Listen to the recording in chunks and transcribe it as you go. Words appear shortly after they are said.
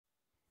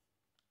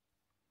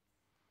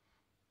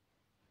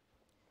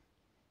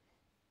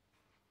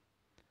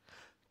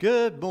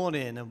Good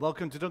morning and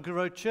welcome to Duncan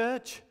Road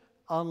Church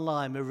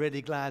online. We're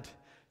really glad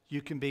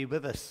you can be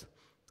with us.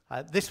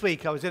 This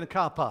week I was in a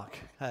car park,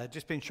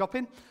 just been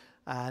shopping,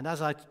 and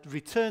as I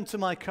returned to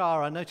my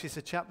car I noticed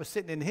a chap was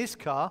sitting in his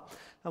car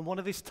and one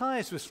of his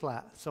tyres was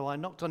flat. So I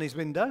knocked on his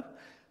window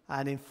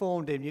and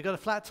informed him, "You got a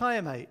flat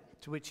tyre, mate?"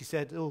 To which he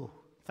said, "Oh,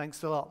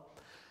 thanks a lot."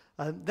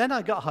 Then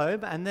I got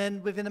home, and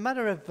then within a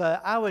matter of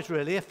hours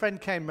really, a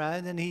friend came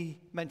round and he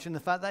mentioned the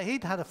fact that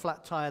he'd had a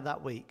flat tyre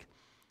that week.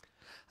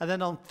 And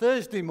then on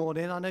Thursday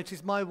morning, I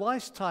noticed my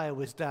wife's tyre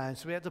was down,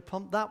 so we had to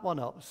pump that one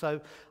up.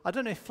 So I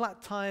don't know if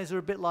flat tyres are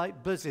a bit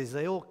like buzzes.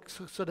 They all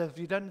sort of,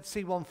 you don't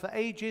see one for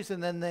ages,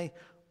 and then they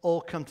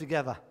all come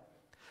together.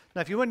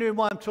 Now, if you're wondering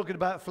why I'm talking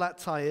about flat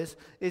tyres,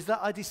 is that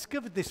I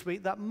discovered this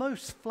week that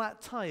most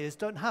flat tyres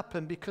don't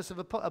happen because of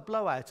a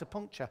blowout, a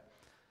puncture.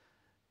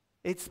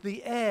 It's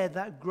the air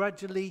that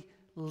gradually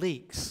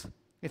leaks.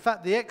 In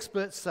fact, the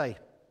experts say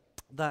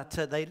that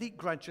they leak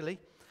gradually,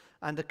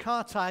 and a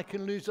car tyre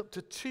can lose up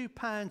to 2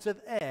 pounds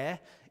of air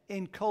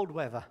in cold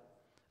weather,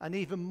 and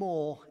even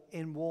more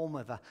in warm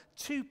weather.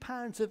 2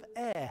 pounds of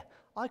air.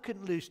 I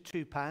couldn't lose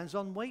 2 pounds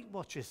on Weight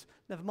Watchers.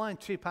 Never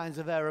mind 2 pounds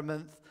of air a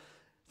month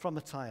from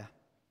a tyre.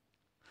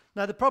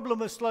 Now, the problem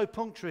with slow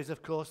puncture is,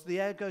 of course, the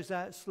air goes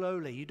out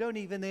slowly. You don't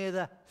even hear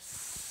the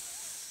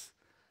sss.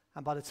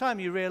 And by the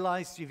time you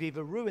realise, you've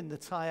either ruined the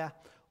tyre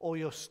or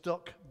you're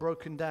stuck,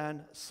 broken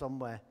down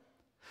somewhere.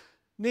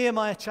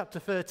 Nehemiah Chapter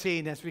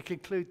 13, as we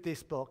conclude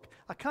this book,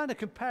 I kind of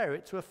compare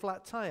it to a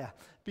flat tyre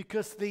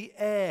because the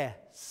air,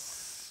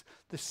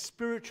 the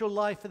spiritual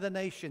life of the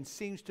nation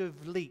seems to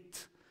have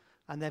leaked,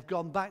 and they've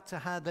gone back to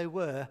how they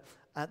were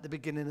at the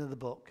beginning of the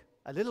book.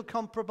 A little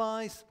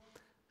compromise,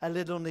 a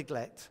little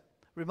neglect.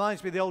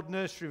 Reminds me of the old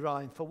nursery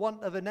rhyme, "For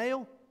want of a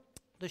nail,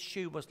 the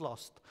shoe was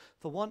lost.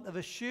 For want of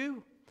a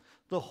shoe,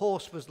 the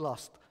horse was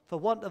lost. For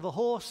want of a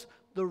horse,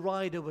 the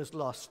rider was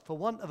lost. For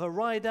want of a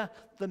rider,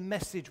 the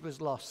message was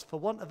lost. For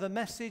want of a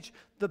message,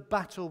 the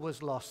battle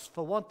was lost.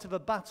 For want of a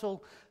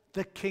battle,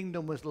 the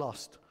kingdom was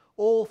lost.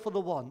 All for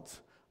the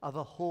want of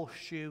a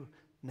horseshoe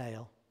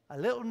nail." A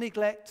little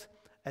neglect,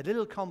 a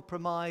little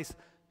compromise.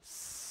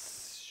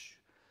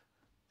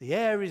 The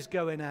air is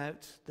going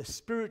out. The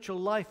spiritual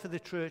life of the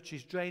church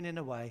is draining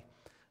away.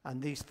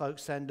 And these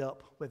folks end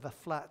up with a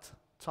flat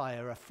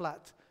tire, a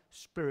flat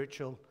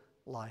spiritual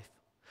life.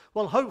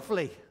 Well,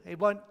 hopefully it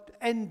won't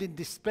end in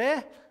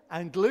despair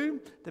and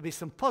gloom. There'll be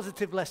some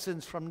positive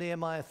lessons from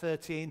Nehemiah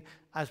 13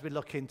 as we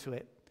look into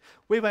it.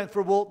 We went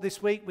for a walk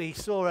this week. We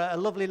saw a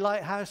lovely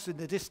lighthouse in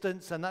the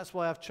distance, and that's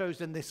why I've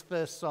chosen this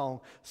first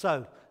song.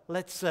 So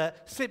let's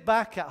sit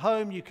back at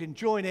home. You can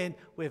join in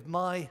with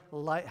my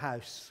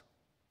lighthouse.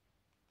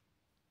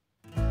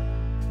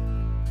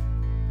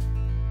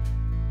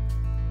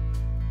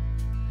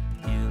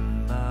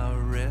 In my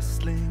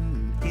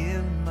wrestling,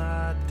 in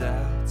my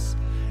doubts,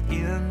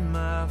 in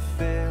my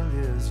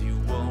failures, you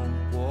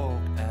won't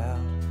walk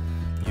out.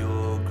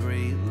 Your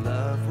great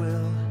love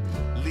will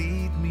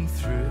lead me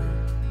through.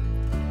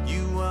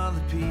 You are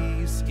the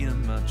peace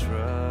in my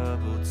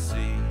troubled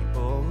sea.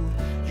 Oh,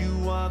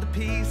 you are the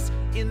peace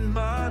in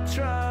my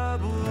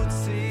troubled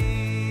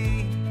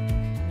sea.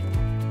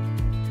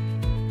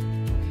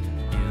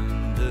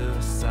 In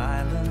the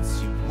silence,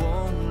 you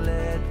won't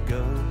let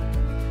go.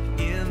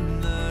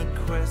 In the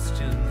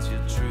questions,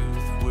 your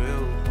truth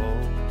will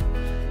hold.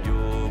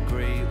 Your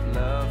great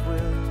love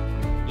will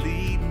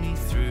lead me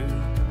through.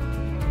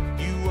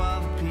 You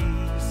are the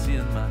peace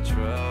in my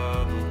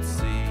troubled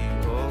sea.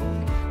 Oh,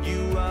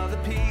 you are the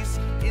peace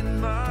in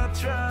my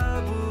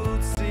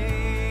troubled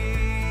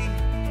sea.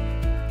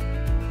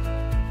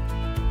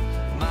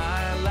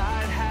 My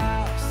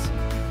lighthouse,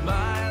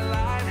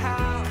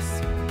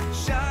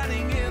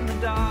 shining in the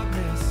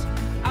darkness.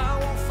 I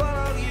won't follow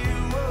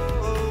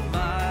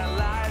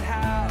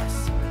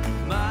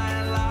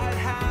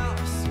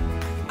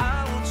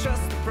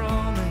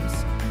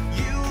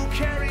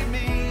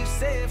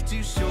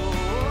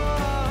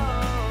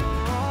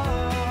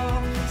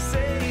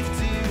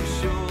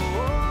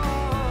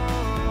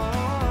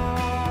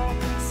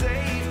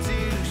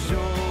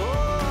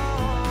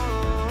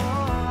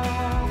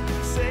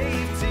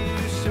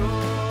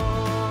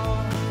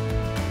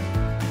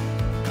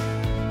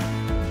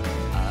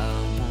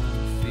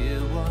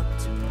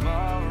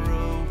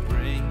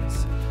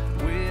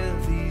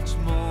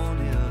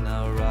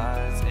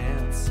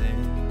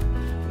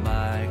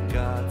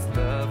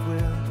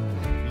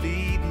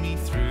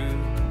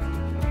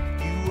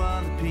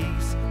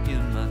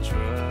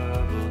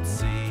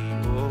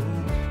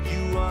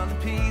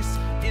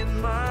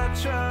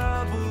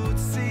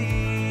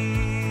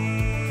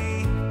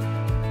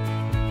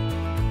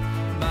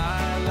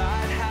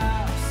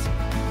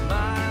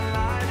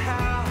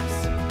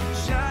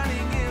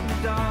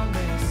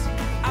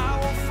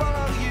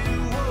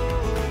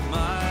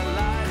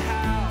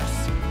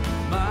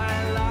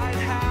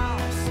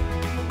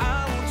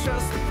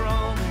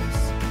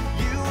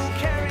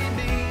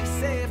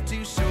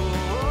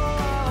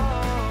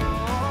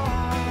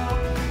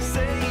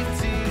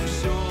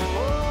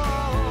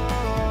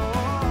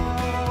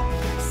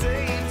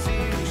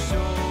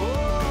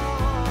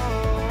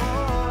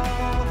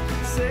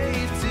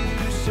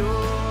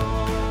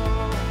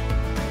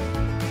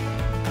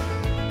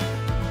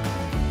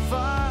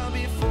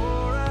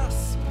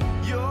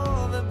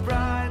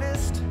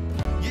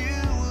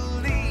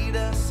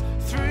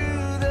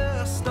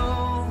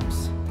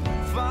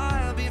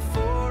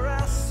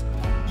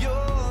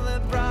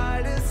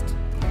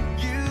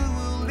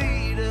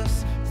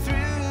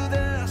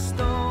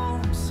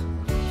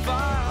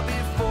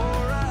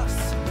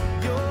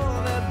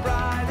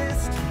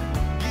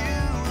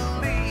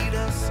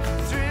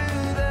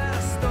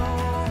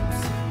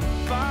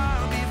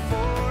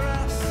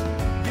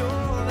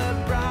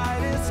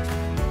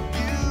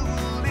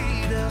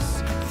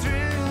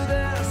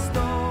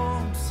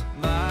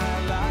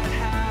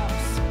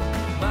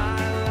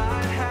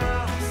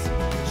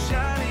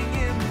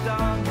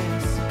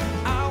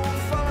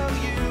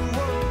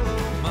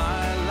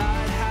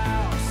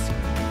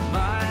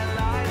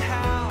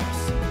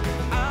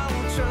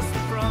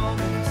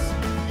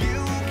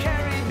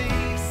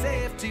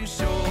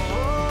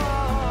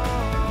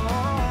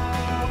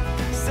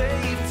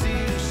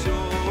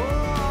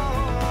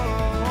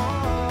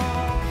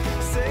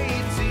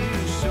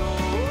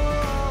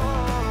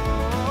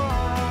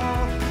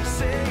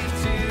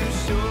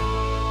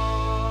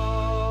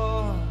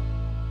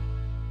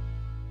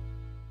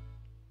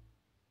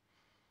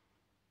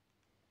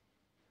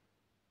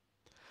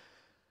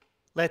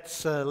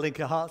Let's link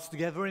our hearts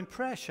together in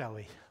prayer, shall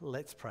we?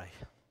 Let's pray.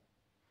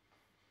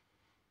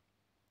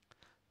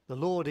 The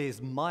Lord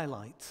is my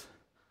light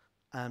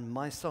and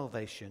my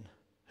salvation.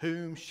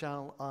 Whom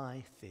shall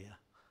I fear?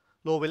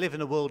 Lord, we live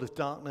in a world of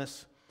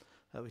darkness.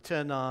 We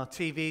turn our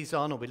TVs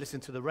on, or we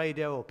listen to the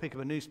radio, or pick up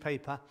a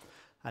newspaper,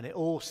 and it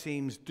all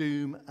seems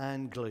doom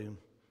and gloom.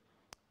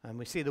 And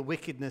we see the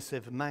wickedness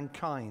of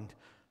mankind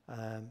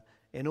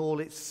in all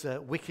its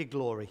wicked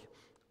glory.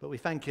 But we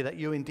thank you that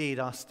you indeed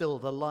are still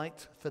the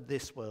light for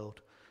this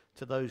world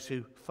to those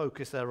who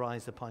focus their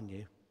eyes upon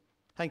you.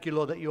 Thank you,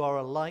 Lord, that you are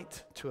a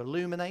light to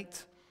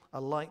illuminate,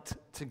 a light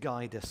to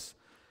guide us.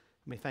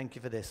 And we thank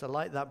you for this, a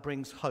light that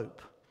brings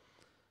hope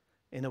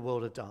in a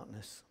world of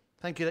darkness.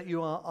 Thank you that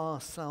you are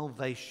our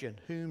salvation.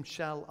 Whom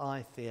shall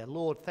I fear?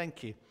 Lord,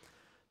 thank you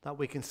that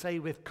we can say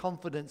with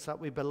confidence that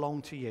we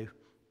belong to you.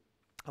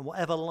 And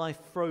whatever life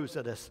throws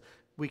at us,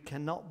 we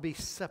cannot be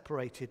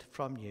separated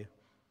from you.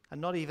 And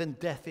not even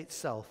death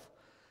itself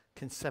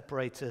can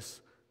separate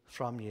us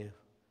from you.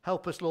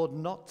 Help us, Lord,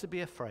 not to be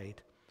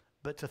afraid,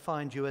 but to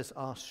find you as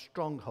our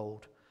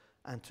stronghold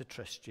and to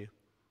trust you.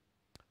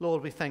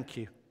 Lord, we thank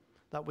you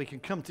that we can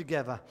come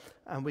together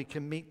and we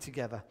can meet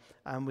together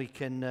and we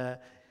can,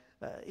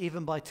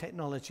 even by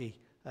technology,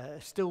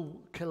 still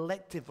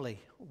collectively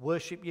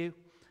worship you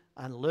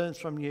and learn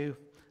from you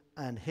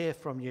and hear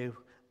from you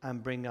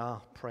and bring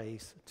our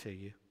praise to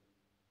you.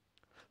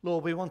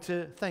 Lord, we want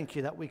to thank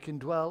you that we can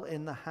dwell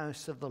in the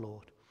house of the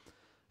Lord.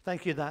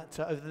 Thank you that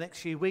over the next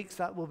few weeks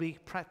that will be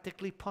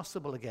practically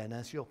possible again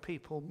as your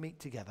people meet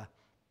together.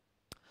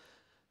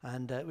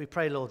 And we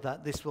pray, Lord,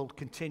 that this will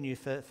continue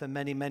for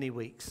many, many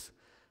weeks.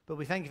 But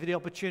we thank you for the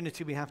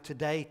opportunity we have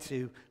today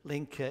to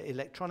link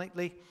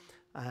electronically.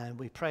 And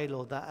we pray,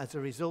 Lord, that as a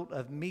result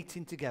of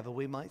meeting together,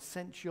 we might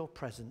sense your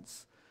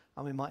presence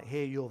and we might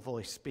hear your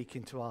voice speak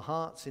into our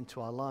hearts,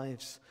 into our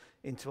lives,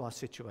 into our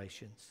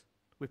situations.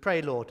 We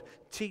pray, Lord,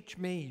 teach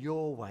me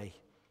your way.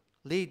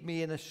 Lead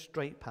me in a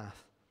straight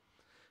path.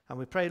 And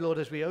we pray, Lord,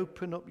 as we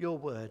open up your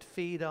word,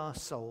 feed our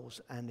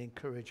souls and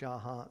encourage our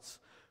hearts,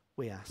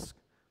 we ask.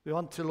 We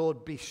want to,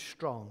 Lord, be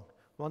strong.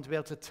 We want to be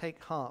able to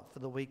take heart for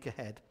the week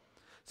ahead.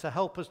 So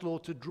help us,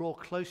 Lord, to draw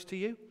close to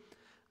you.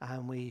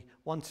 And we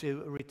want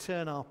to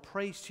return our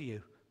praise to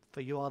you, for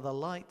you are the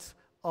light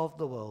of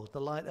the world, the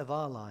light of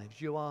our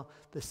lives. You are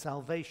the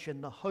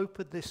salvation, the hope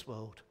of this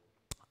world,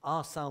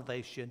 our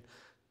salvation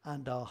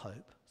and our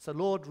hope. So,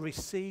 Lord,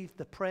 receive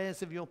the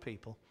prayers of your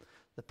people,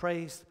 the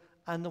praise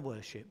and the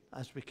worship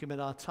as we commit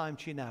our time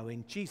to you now.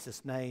 In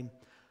Jesus' name,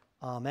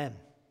 amen.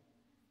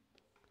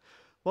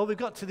 Well, we've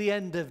got to the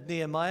end of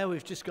Nehemiah.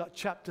 We've just got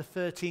chapter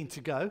 13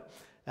 to go.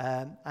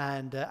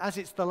 As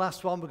it's the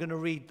last one, we're going to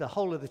read the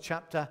whole of the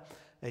chapter.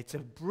 It's a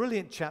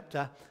brilliant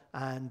chapter,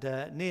 and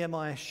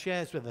Nehemiah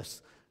shares with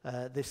us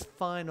this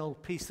final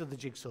piece of the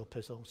jigsaw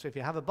puzzle. So if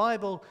you have a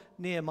Bible,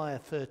 Nehemiah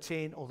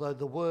 13, although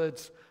the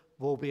words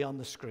will be on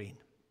the screen.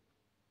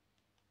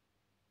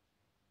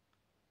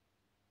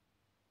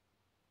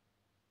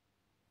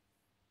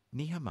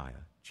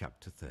 Nehemiah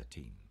chapter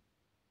 13.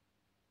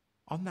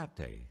 On that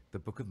day the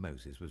book of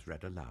Moses was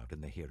read aloud in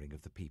the hearing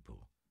of the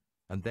people,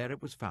 and there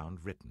it was found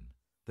written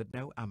that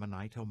no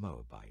Ammonite or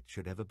Moabite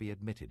should ever be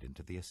admitted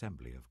into the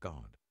assembly of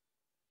God,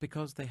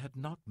 because they had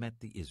not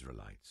met the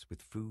Israelites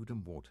with food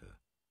and water,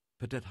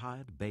 but had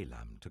hired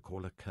Balaam to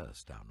call a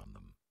curse down on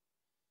them.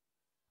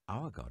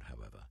 Our God,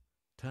 however,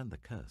 turned the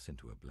curse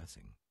into a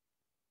blessing.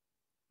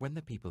 When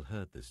the people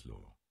heard this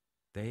law,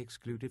 they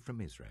excluded from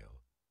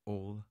Israel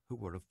all who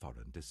were of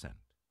foreign descent.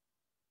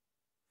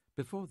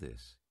 Before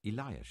this,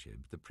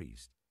 Eliashib the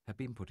priest had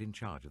been put in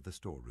charge of the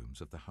storerooms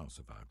of the house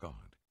of our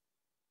God.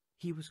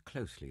 He was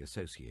closely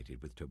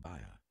associated with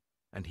Tobiah,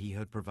 and he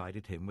had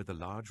provided him with a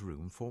large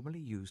room formerly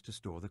used to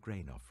store the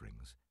grain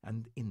offerings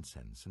and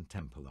incense and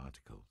temple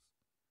articles,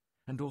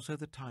 and also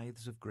the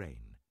tithes of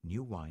grain,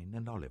 new wine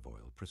and olive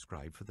oil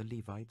prescribed for the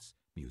Levites,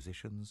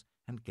 musicians,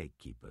 and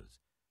gatekeepers,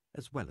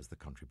 as well as the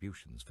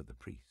contributions for the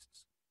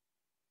priests.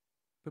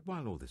 But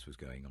while all this was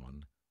going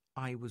on,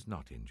 I was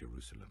not in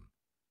Jerusalem.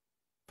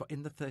 For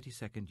in the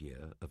 32nd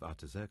year of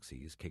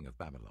Artaxerxes, king of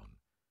Babylon,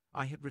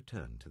 I had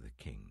returned to the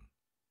king.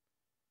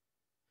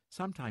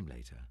 Some time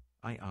later,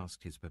 I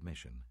asked his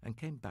permission and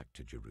came back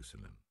to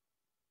Jerusalem.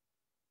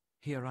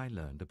 Here I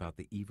learned about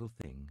the evil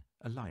thing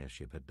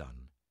Eliashib had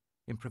done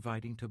in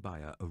providing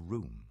Tobiah a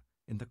room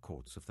in the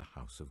courts of the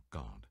house of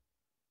God.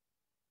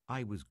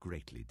 I was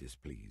greatly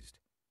displeased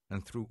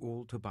and threw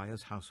all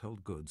Tobiah's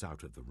household goods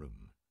out of the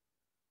room.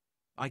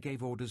 I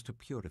gave orders to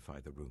purify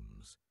the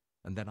rooms,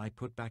 and then I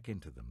put back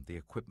into them the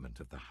equipment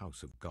of the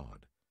house of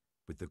God,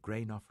 with the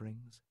grain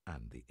offerings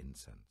and the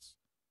incense.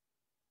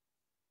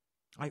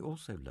 I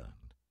also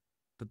learned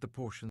that the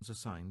portions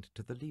assigned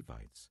to the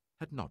Levites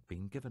had not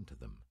been given to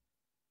them,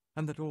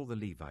 and that all the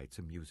Levites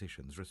and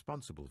musicians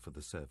responsible for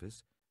the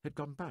service had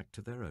gone back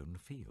to their own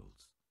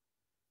fields.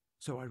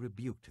 So I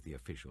rebuked the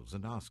officials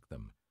and asked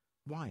them,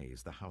 "Why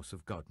is the house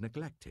of God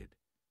neglected?"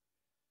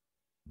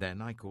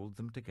 Then I called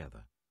them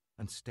together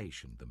and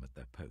stationed them at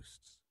their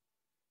posts.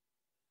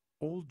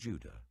 All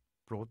Judah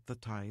brought the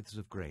tithes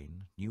of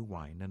grain, new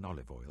wine, and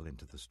olive oil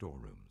into the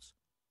storerooms.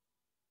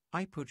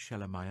 I put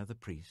Shelemiah the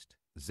priest,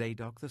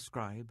 Zadok the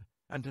scribe,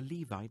 and a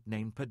Levite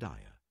named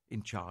Pedaiah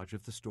in charge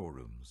of the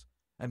storerooms,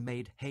 and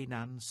made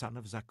Hanan son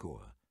of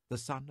Zakkur, the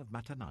son of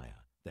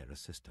Mattaniah, their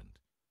assistant,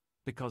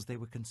 because they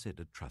were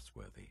considered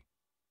trustworthy.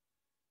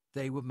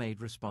 They were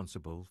made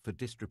responsible for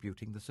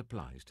distributing the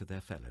supplies to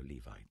their fellow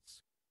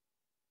Levites.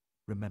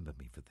 Remember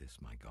me for this,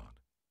 my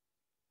God,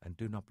 and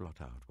do not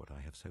blot out what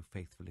I have so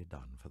faithfully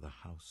done for the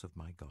house of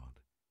my God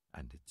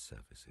and its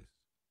services.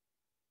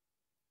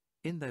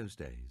 In those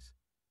days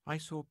I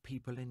saw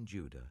people in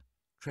Judah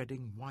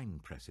treading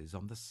wine presses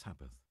on the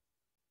Sabbath,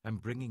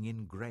 and bringing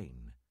in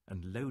grain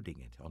and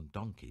loading it on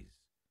donkeys,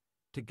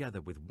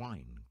 together with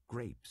wine,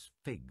 grapes,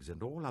 figs,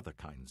 and all other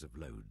kinds of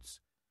loads.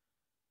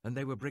 And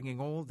they were bringing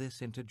all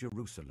this into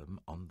Jerusalem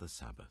on the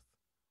Sabbath.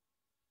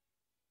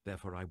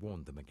 Therefore I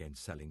warned them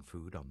against selling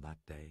food on that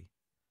day.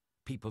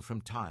 People from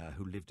Tyre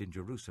who lived in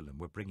Jerusalem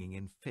were bringing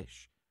in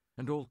fish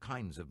and all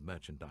kinds of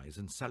merchandise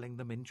and selling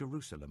them in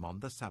Jerusalem on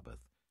the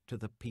Sabbath to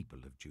the people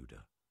of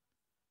Judah.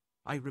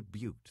 I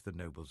rebuked the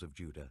nobles of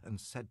Judah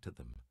and said to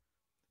them,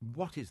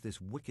 "What is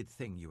this wicked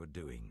thing you are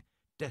doing,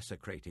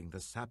 desecrating the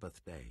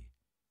Sabbath day?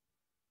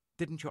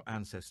 Didn't your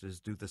ancestors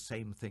do the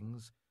same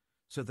things,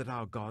 so that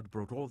our God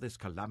brought all this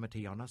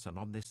calamity on us and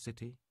on this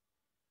city?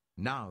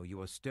 Now you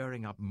are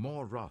stirring up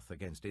more wrath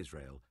against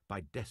Israel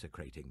by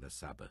desecrating the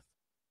Sabbath."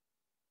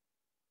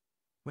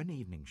 When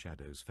evening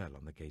shadows fell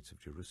on the gates of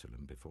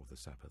Jerusalem before the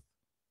Sabbath,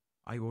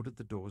 I ordered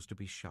the doors to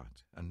be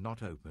shut and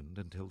not opened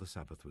until the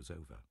Sabbath was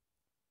over.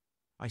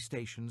 I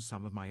stationed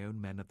some of my own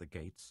men at the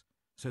gates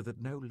so that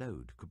no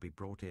load could be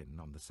brought in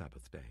on the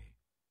Sabbath day.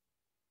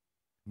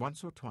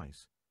 Once or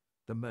twice,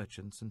 the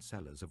merchants and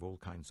sellers of all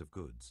kinds of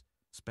goods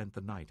spent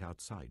the night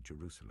outside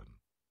Jerusalem.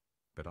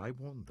 But I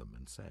warned them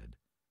and said,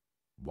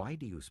 "Why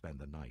do you spend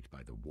the night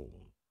by the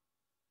wall?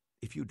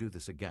 If you do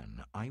this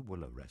again, I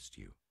will arrest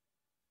you."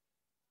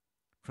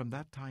 From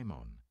that time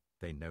on,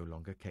 they no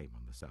longer came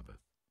on the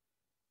Sabbath.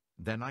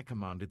 Then I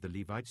commanded the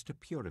Levites to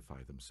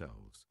purify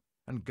themselves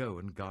and go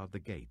and guard the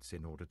gates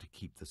in order to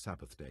keep the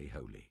Sabbath day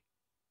holy.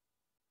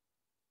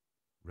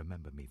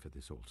 Remember me for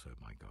this also,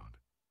 my God,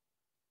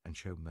 and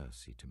show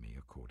mercy to me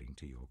according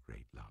to your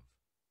great love.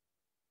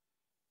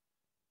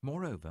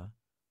 Moreover,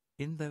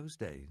 in those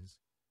days,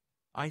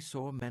 I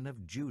saw men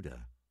of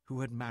Judah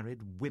who had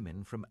married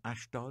women from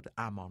Ashdod,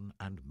 Ammon,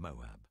 and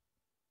Moab.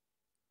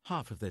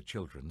 Half of their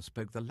children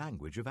spoke the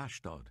language of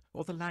Ashdod,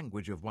 or the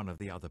language of one of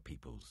the other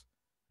peoples,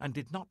 and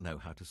did not know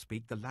how to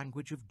speak the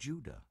language of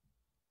Judah.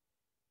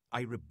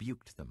 I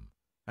rebuked them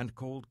and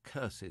called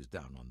curses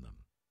down on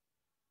them.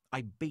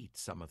 I beat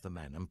some of the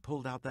men and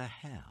pulled out their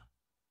hair.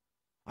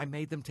 I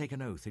made them take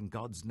an oath in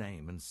God's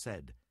name and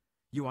said,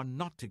 "You are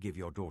not to give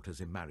your daughters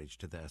in marriage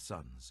to their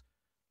sons,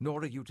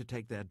 nor are you to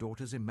take their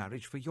daughters in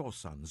marriage for your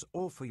sons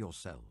or for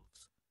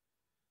yourselves."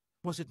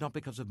 Was it not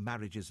because of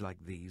marriages like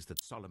these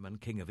that Solomon,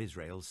 king of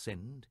Israel,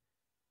 sinned?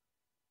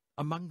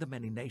 Among the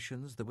many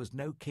nations there was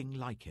no king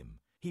like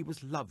him. He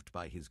was loved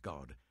by his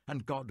God,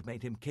 and God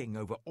made him king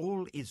over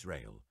all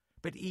Israel.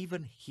 But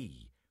even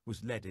he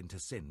was led into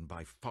sin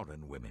by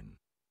foreign women.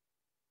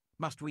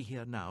 Must we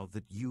hear now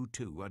that you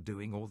too are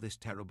doing all this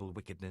terrible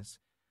wickedness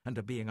and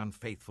are being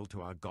unfaithful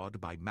to our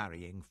God by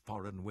marrying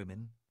foreign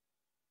women?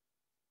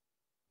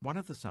 One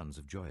of the sons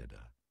of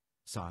Joiada,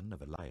 son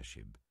of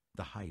Eliashib,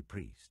 the high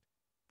priest,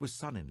 was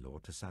son-in-law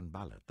to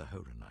Sanballat the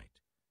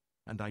Horonite,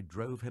 and I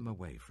drove him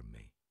away from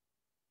me.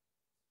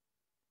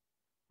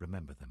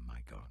 Remember them,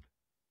 my God,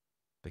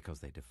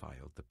 because they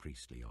defiled the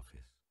priestly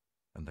office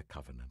and the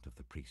covenant of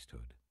the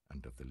priesthood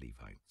and of the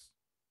Levites.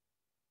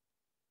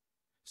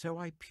 So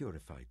I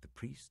purified the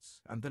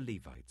priests and the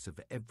Levites of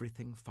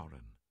everything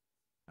foreign,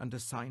 and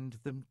assigned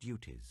them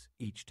duties,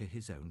 each to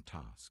his own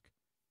task.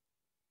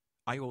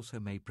 I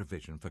also made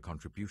provision for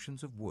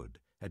contributions of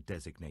wood at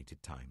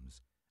designated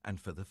times,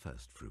 and for the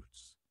first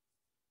fruits.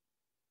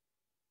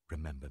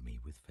 Remember me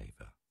with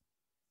favor,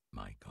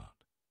 my God.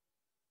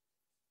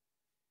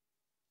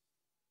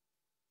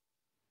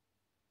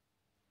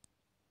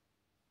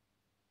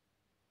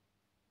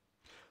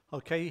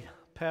 Okay,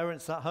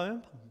 parents at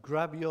home,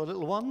 grab your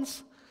little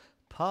ones,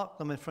 park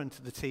them in front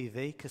of the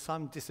TV, because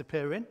I'm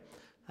disappearing,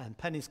 and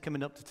Penny's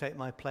coming up to take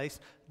my place.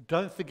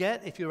 Don't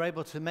forget, if you're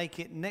able to make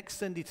it next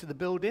Sunday to the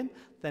building,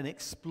 then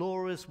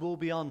Explorers will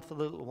be on for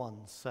the little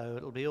ones. So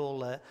it'll be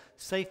all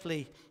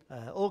safely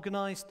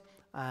organised,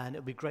 and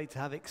it'll be great to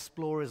have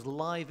Explorers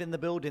live in the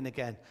building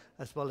again,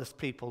 as well as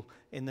people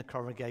in the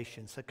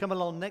congregation. So come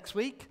along next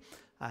week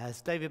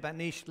as David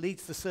Batnish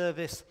leads the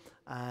service,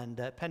 and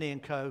Penny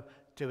and Co.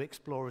 do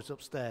Explorers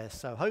upstairs.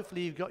 So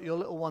hopefully you've got your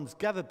little ones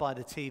gathered by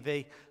the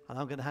TV, and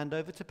I'm going to hand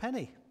over to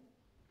Penny.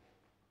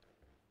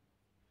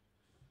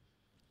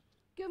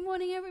 Good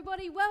morning,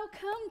 everybody.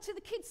 Welcome to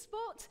the kids'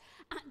 spot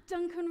at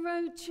Duncan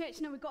Road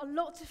Church. Now, we've got a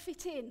lot to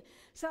fit in,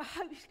 so I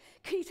hope,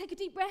 can you take a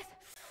deep breath?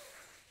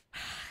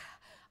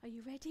 Are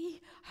you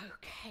ready?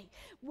 Okay.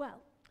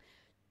 Well,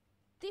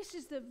 this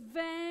is the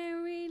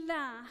very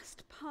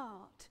last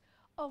part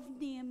of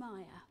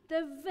Nehemiah,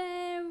 the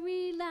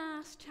very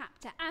last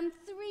chapter. And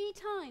 3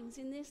 times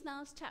in this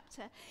last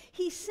chapter,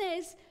 he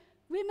says,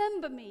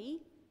 remember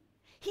me.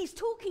 He's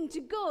talking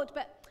to God,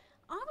 but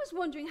I was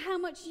wondering how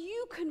much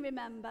you can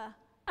remember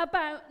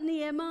about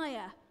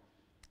Nehemiah.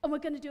 And we're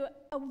going to do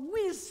a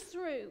whiz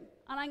through,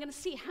 and I'm going to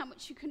see how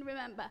much you can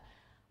remember.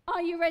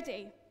 Are you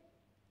ready?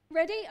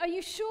 Ready? Are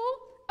you sure?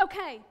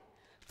 Okay.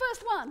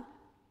 First one.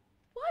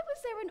 Why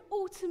was there an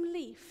autumn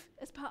leaf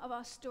as part of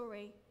our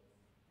story?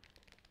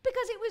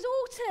 Because it was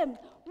autumn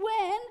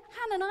when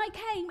Hannah and I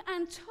came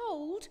and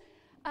told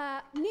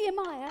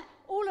Nehemiah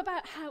all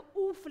about how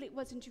awful it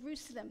was in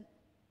Jerusalem.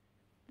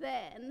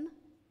 Then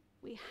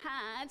we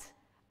had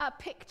a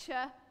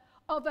picture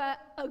of a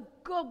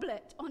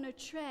goblet on a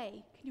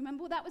tray. Can you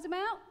remember what that was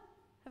about?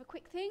 Have a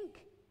quick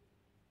think.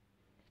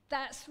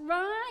 That's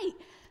right.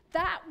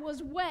 That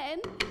was when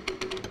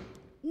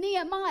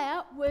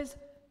Nehemiah was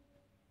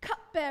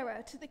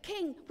cupbearer to the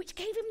king, which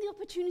gave him the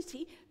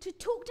opportunity to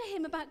talk to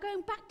him about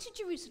going back to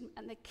Jerusalem.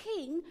 And the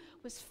king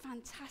was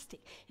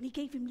fantastic. And he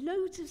gave him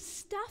loads of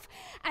stuff,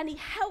 and he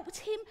helped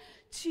him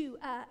to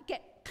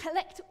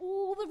collect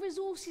all the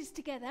resources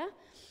together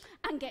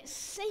and get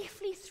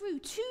safely through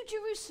to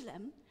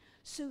Jerusalem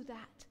so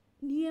that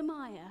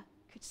Nehemiah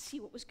could see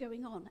what was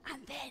going on.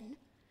 And then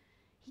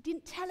he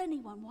didn't tell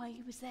anyone why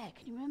he was there.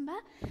 Can you remember?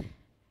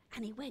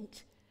 And he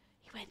went,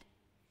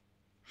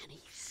 and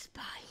he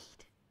spied.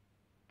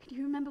 Can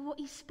you remember what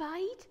he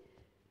spied?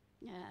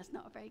 Yeah, that's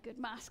not a very good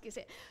mask, is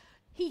it?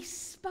 He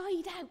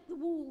spied out the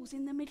walls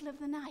in the middle of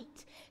the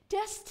night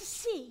just to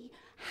see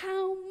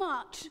how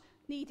much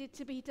needed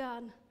to be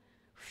done.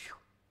 Whew,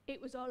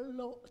 it was a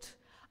lot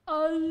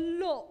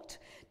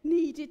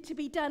needed to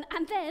be done.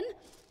 And then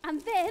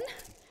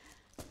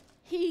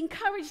he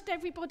encouraged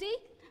everybody,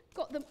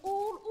 got them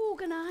all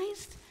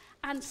organised,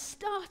 and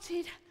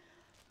started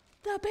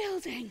the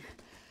building.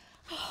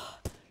 Oh,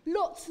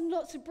 lots and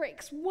lots of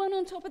bricks, one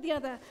on top of the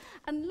other,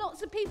 and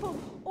lots of people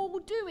all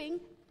doing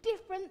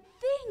different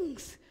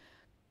things.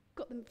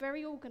 Got them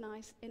very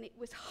organised, and it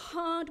was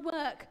hard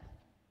work.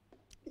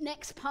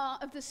 Next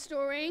part of the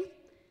story.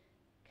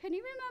 Can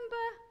you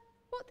remember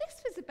what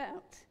this was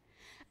about?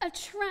 A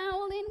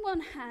trowel in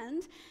one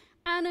hand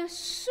and a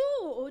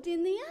sword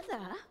in the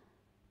other.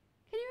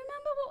 Can you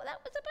remember what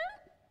that was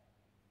about?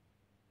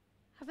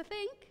 Have a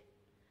think.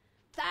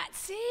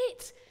 That's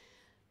it.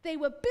 They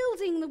were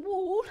building the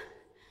wall,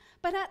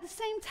 but at the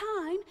same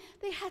time,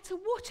 they had to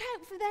watch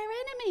out for their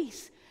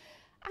enemies.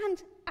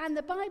 And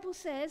the Bible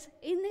says,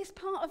 in this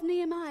part of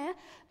Nehemiah,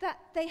 that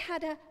they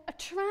had a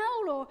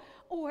trowel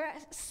or a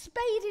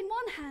spade in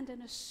one hand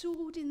and a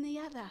sword in the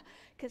other,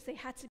 because they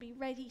had to be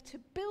ready to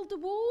build the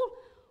wall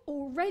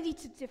or ready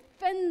to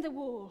defend the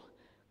wall.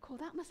 Cool,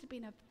 that must have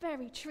been a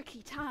very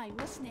tricky time,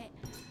 wasn't it?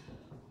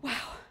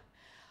 Wow.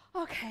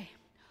 Okay.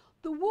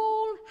 The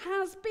wall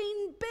has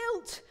been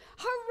built.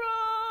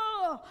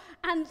 Hurrah!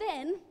 And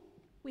then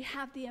we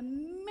have the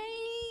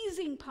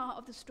amazing part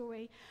of the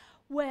story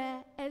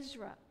where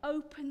Ezra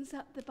opens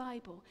up the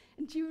Bible.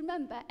 And do you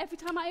remember, every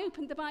time I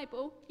opened the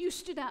Bible, you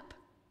stood up.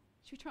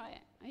 Should we try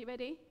it? Are you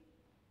ready?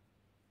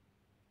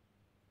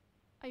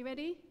 Are you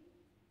ready?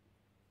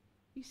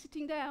 You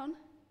sitting down?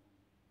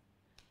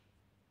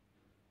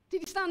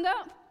 Did you stand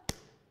up?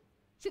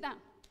 Sit down.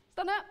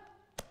 Stand up.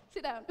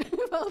 Sit down.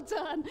 Well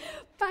done.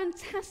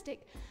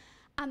 Fantastic.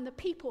 And the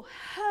people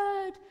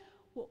heard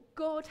what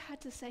God had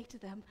to say to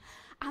them.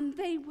 And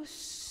they were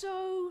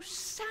so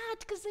sad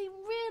because they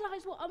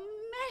realized what a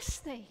mess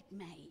they'd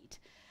made.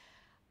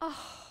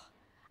 Oh,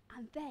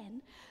 and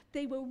then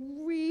they were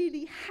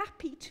really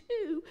happy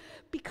too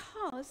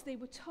because they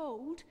were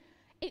told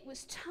it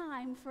was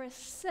time for a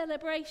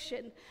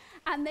celebration.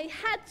 And they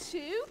had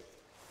to...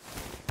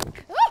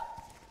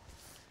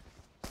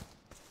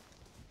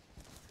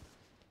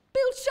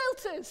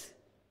 build shelters.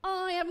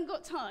 I haven't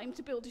got time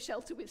to build a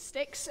shelter with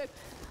sticks, so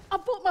I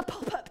bought my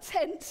pop-up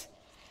tent.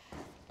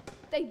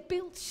 They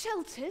built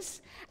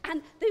shelters,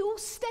 and they all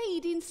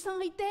stayed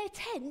inside their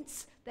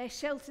tents, their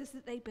shelters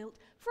that they built,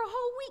 for a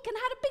whole week and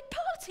had a big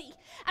party.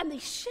 And they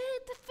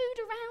shared the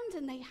food around,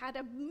 and they had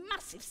a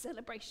massive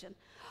celebration.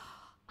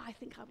 I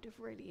think I would have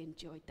really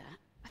enjoyed that.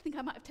 I think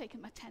I might have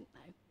taken my tent,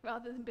 though,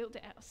 rather than build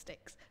it out of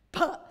sticks.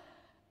 But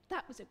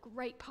that was a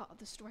great part of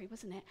the story,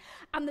 wasn't it?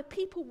 And the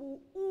people were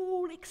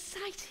all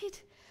excited.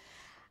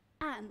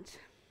 And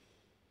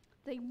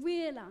they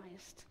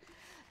realized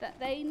that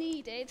they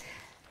needed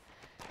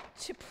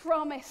to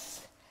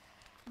promise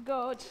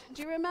God.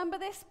 Do you remember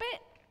this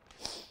bit?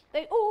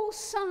 They all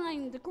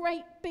signed the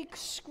great big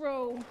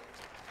scroll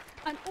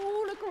and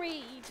all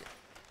agreed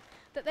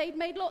that they'd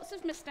made lots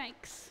of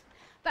mistakes,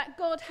 that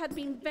God had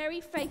been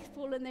very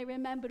faithful, and they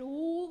remembered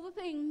all the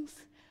things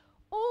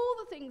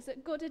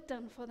that God had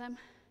done for them.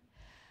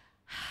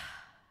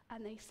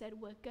 And they said,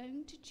 we're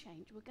going to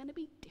change. We're going to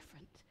be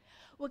different.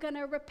 We're going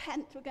to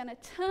repent. We're going to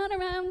turn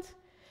around,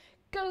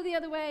 go the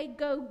other way,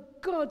 go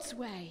God's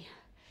way.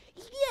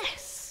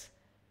 Yes!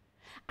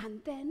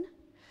 And then,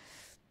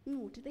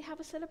 did they have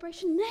a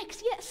celebration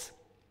next? Yes.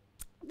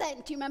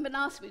 Then, do you remember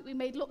last week we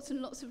made lots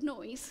and lots of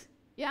noise?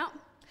 Yeah,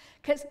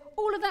 because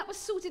all of that was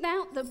sorted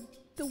out.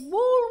 The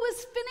wall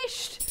was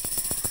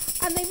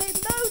finished, and they made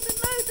loads and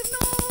loads of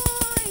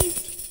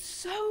noise.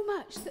 So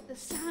much that the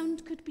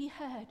sound could be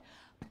heard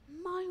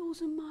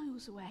miles and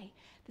miles away.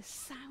 The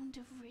sound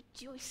of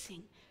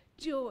rejoicing,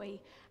 joy,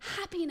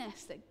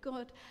 happiness that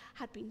God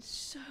had been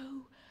so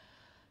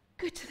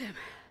good to them.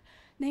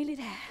 Nearly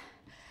there.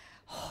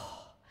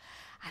 Oh.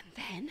 And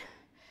then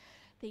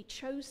they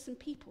chose some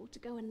people to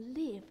go and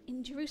live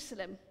in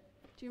Jerusalem.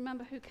 Do you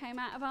remember who came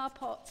out of our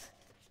pot?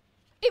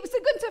 It was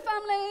the Gunter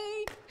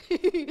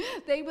family.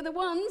 They were the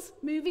ones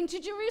moving to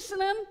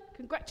Jerusalem.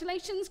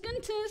 Congratulations,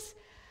 Gunters.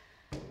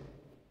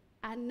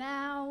 And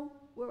now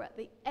we're at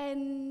the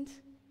end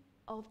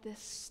of the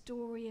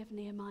story of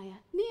Nehemiah.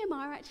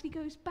 Nehemiah actually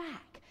goes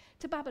back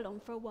to Babylon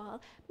for a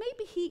while.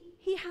 Maybe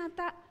he had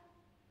that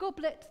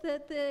goblet,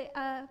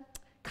 the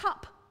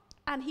cup,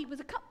 and he was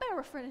a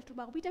cupbearer for a little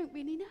while. We don't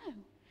really know.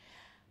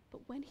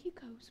 But when he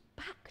goes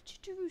back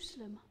to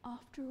Jerusalem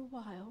after a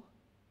while,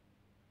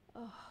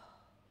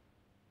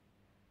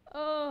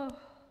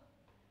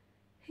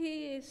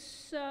 he is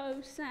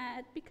so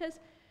sad, because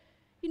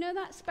you know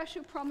that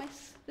special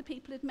promise the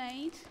people had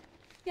made?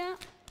 Yeah,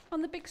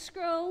 on the big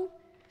scroll?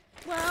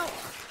 Well,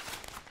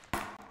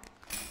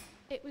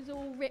 it was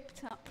all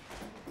ripped up,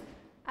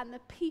 and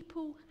the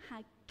people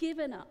had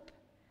given up.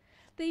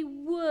 They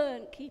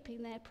weren't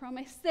keeping their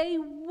promise. They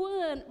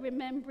weren't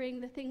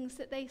remembering the things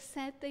that they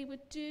said they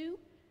would do.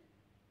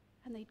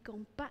 And they'd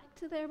gone back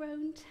to their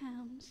own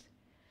towns.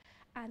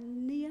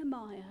 And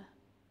Nehemiah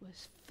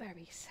was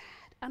very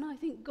sad. And I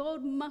think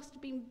God must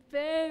have been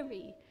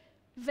very,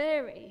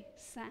 very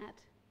sad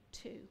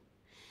too.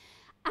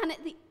 And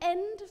at the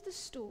end of the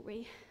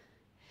story,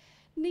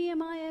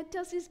 Nehemiah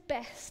does his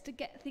best to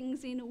get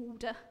things in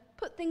order,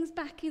 put things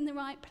back in the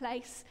right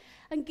place,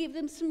 and give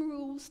them some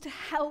rules to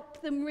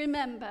help them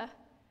remember.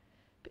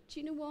 But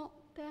do you know what?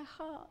 Their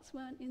hearts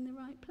weren't in the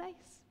right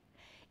place.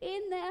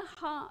 In their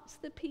hearts,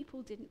 the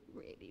people didn't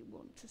really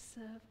want to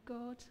serve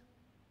God.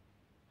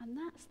 And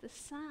that's the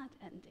sad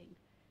ending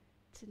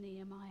to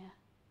Nehemiah.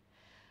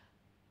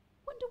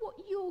 Wonder what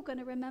you're going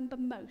to remember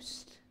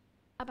most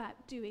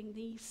about doing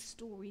these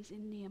stories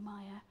in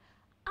Nehemiah.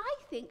 I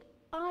think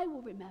I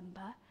will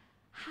remember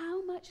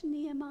how much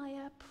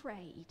Nehemiah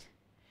prayed.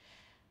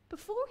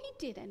 Before he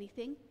did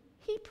anything,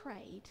 he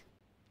prayed.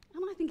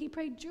 And I think he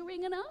prayed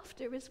during and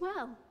after as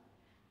well.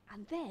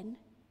 And then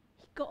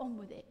he got on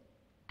with it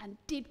and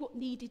did what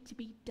needed to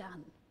be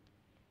done.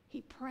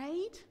 He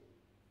prayed,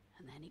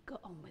 and then he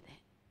got on with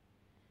it.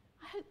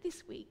 I hope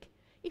this week,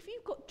 if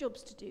you've got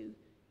jobs to do,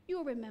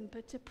 you'll remember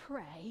to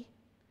pray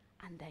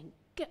and then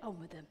get on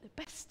with them the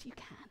best you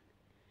can.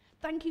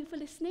 Thank you for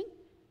listening.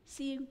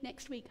 See you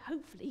next week,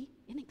 hopefully,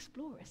 in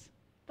Explorers.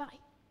 Bye.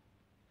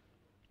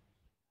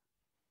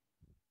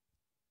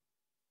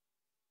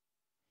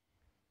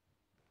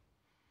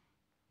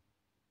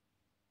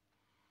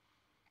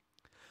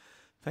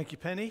 Thank you,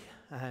 Penny.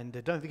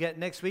 And don't forget,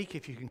 next week,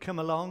 if you can come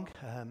along,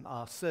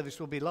 our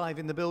service will be live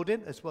in the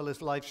building as well as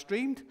live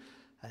streamed.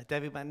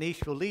 David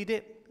McNeish will lead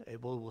it.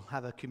 We'll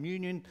have a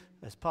communion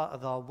as part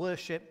of our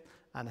worship.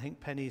 And I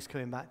think Penny is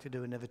coming back to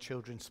do another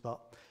children's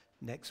spot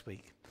next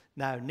week.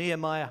 Now,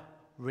 Nehemiah,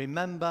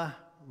 remember,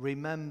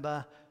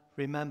 remember,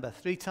 remember.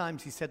 3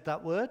 times he said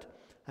that word.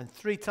 And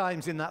 3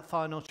 times in that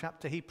final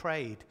chapter he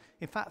prayed.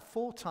 In fact,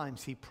 4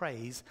 times he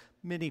prays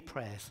mini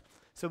prayers.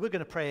 So we're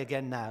going to pray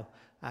again now.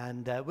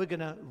 And we're going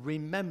to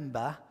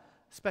remember,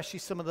 especially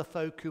some of the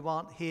folk who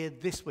aren't here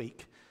this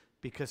week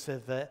because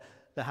of they're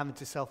having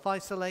to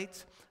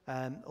self-isolate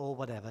or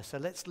whatever. So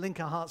let's link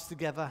our hearts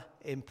together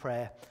in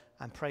prayer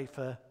and pray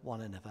for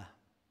one another.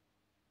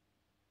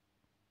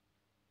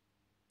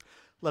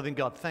 Loving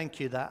God, thank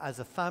you that as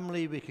a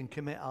family we can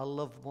commit our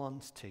loved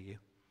ones to you.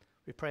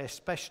 We pray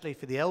especially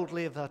for the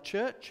elderly of our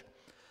church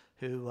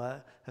who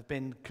have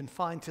been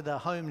confined to their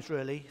homes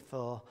really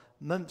for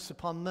months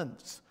upon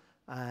months.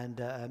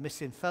 And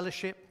missing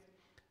fellowship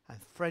and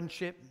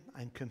friendship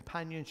and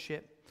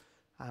companionship.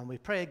 And we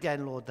pray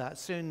again, Lord, that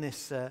soon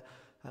this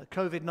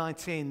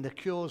COVID-19, the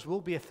cures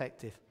will be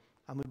effective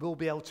and we will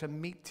be able to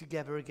meet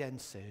together again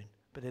soon.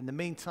 But in the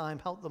meantime,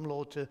 help them,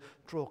 Lord, to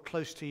draw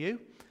close to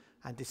you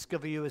and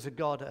discover you as a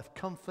God of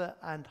comfort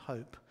and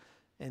hope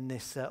in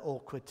this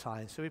awkward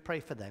time. So we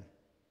pray for them.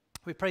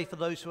 We pray for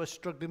those who are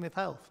struggling with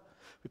health.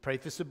 We pray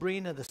for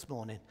Sabrina this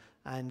morning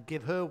and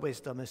give her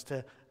wisdom as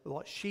to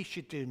what she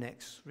should do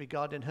next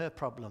regarding her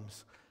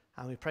problems.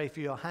 And we pray for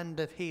your hand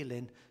of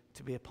healing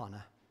to be upon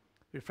her.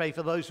 We pray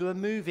for those who are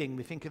moving.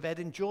 We think of Ed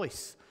and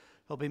Joyce,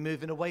 who'll be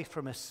moving away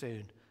from us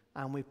soon.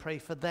 And we pray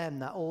for them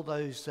that all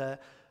those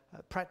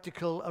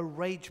practical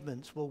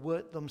arrangements will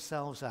work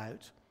themselves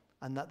out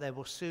and that they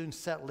will soon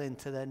settle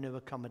into their new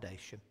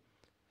accommodation.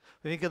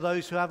 We think of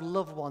those who have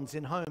loved ones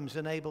in homes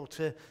and able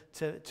to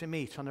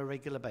meet on a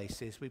regular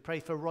basis. We pray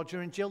for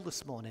Roger and Jill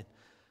this morning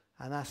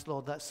and ask,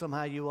 Lord, that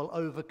somehow you will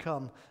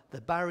overcome the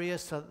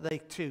barriers so that they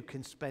too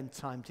can spend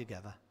time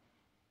together.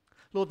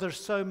 Lord, there's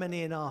so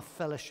many in our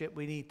fellowship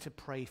we need to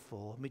pray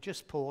for. And we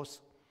just pause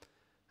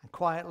and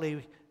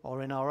quietly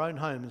or in our own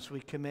homes,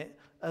 we commit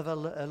other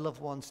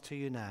loved ones to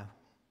you now.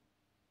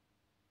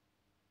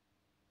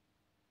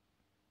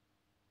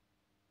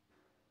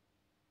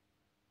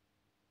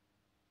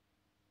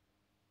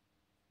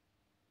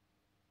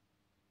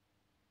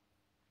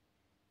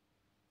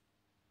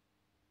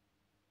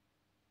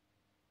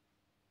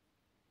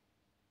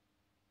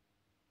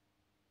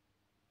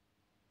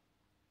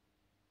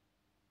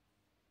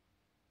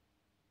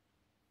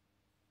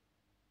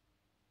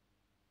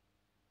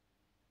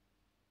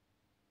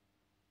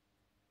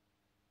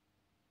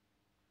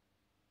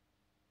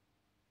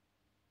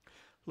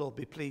 Lord,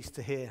 be pleased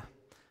to hear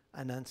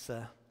and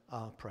answer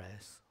our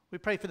prayers. We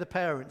pray for the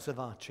parents of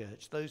our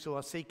church, those who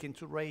are seeking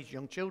to raise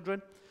young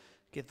children.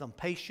 Give them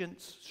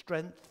patience,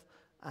 strength,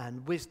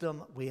 and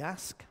wisdom, we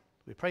ask.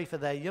 We pray for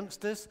their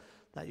youngsters,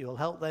 that you will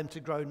help them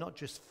to grow not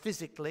just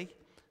physically,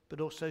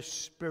 but also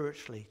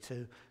spiritually,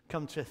 to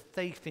come to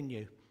faith in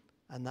you,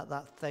 and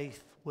that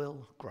faith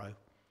will grow.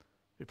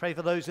 We pray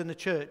for those in the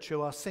church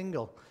who are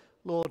single.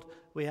 Lord,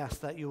 we ask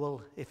that you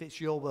will, if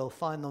it's your will,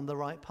 find them the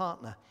right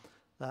partner,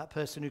 that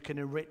person who can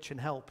enrich and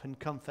help and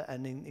comfort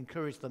and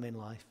encourage them in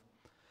life.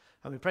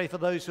 And we pray for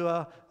those who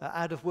are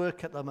out of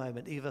work at the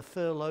moment, either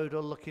furloughed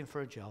or looking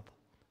for a job.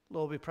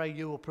 Lord, we pray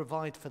you will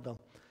provide for them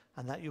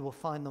and that you will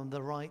find them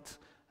the right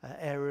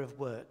area of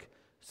work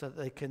so that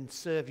they can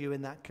serve you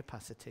in that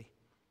capacity.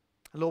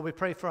 And Lord, we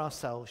pray for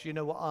ourselves. You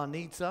know what our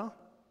needs are.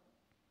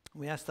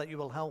 We ask that you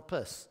will help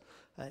us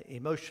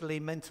emotionally,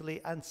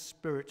 mentally, and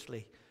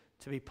spiritually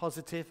to be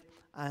positive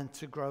and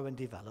to grow and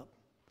develop.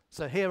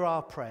 So hear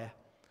our prayer.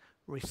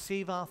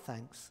 Receive our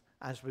thanks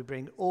as we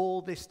bring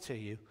all this to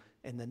you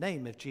in the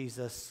name of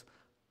Jesus.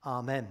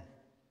 Amen.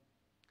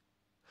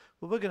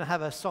 Well, we're going to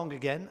have a song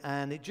again,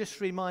 and it just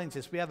reminds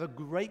us we have a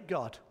great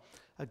God,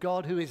 a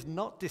God who is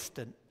not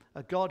distant,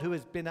 a God who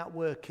has been at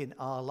work in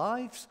our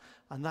lives,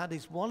 and that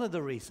is one of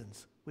the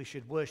reasons we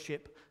should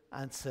worship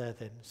and serve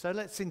him. So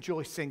let's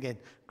enjoy singing,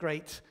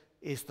 Great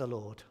is the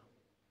Lord.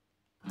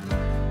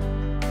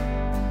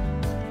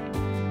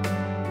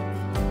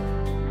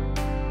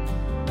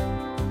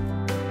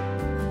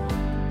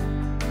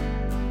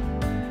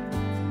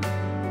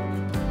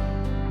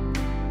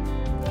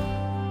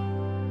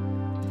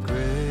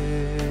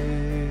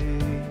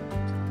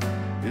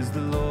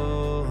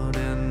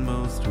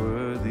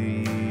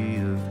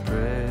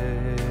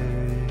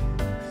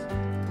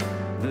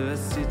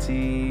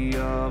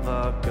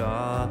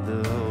 God,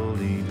 the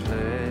holy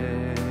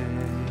place,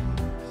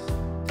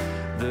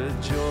 the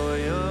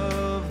joy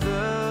of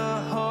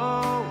the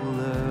whole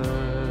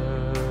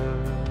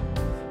earth.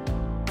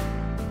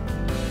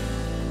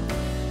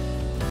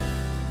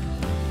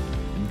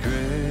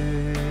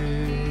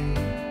 Great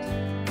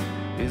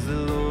is the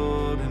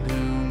Lord in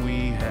whom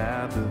we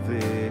have the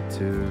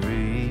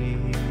victory.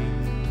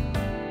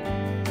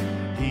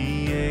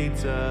 He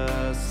aids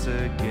us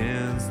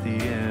against the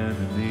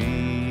enemy.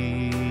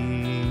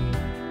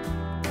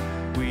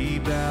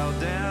 Bow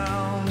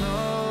down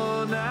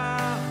on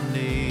our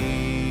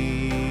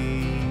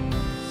knees,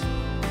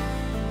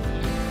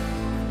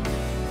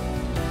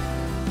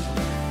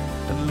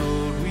 and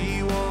Lord,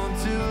 we want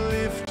to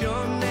lift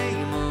your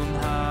name on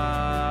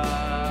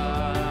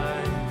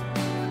high,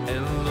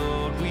 and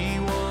Lord, we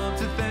want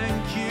to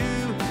thank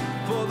you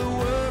for the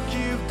work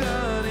you've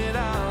done in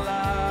our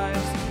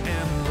lives,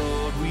 and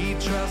Lord, we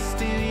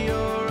trust in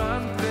your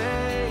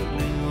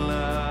unfailing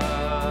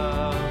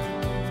love,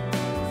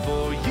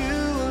 for you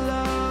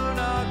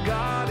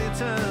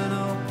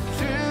eternal,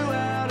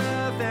 throughout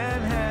earth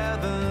and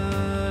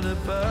heaven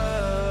above.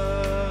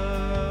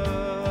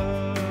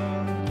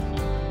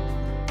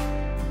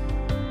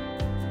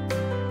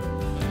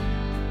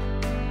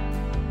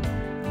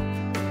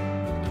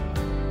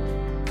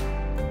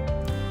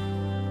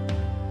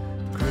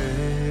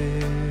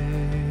 Great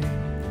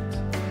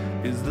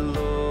is the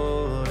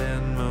Lord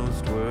and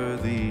most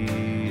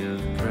worthy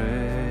of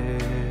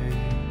praise,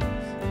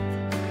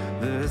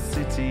 the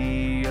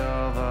city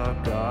of our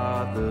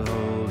God, the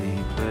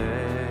holy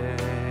place,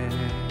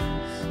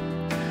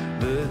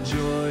 the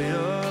joy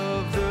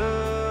of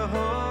the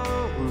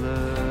whole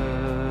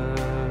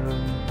earth.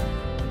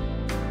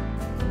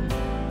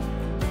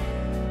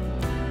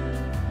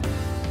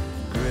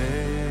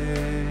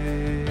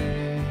 Great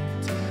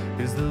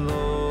is the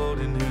Lord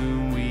in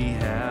whom we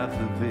have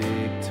the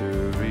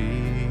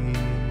victory.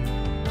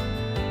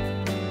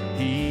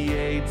 He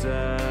aids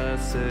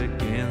us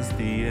against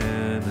the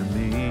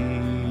enemy.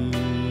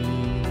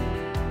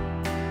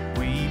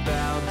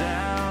 Bow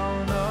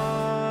down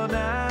on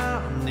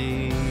our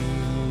knees,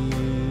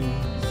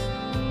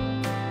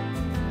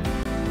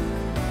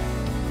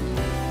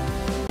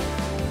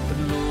 but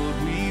Lord,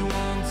 we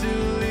want to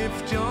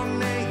lift your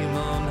name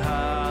on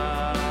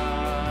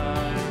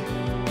high,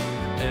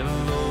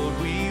 and Lord,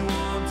 we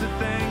want to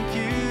thank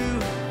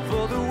you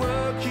for the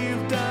work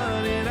you've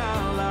done in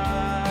our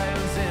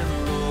lives,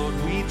 and Lord,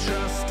 we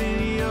trust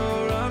in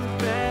your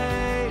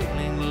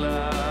unfailing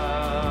love.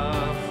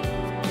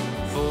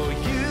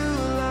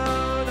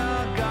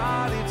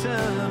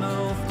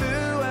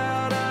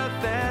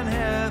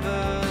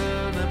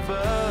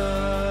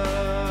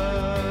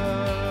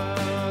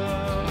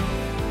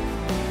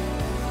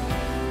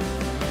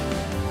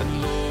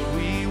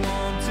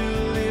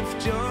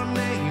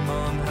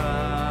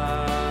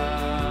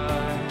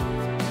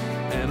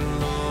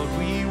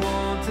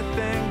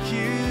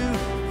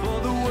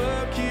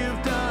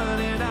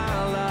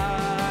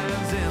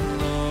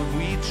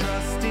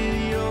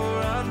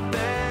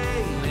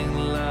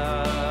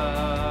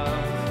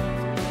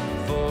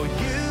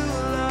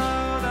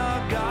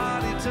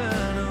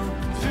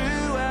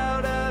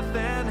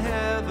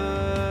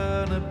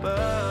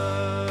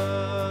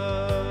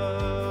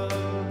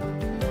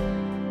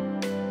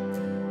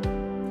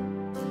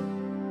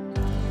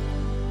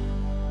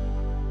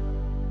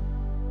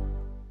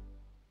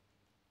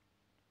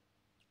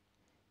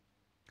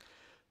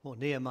 Or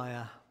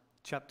Nehemiah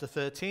chapter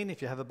 13,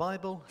 if you have a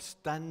Bible,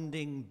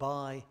 standing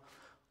by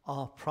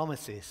our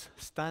promises.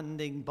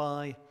 Standing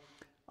by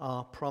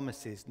our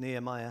promises.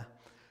 Nehemiah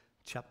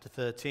chapter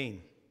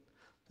 13.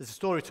 There's a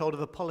story told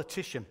of a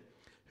politician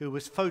who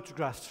was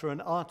photographed for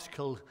an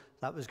article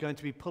that was going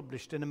to be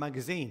published in a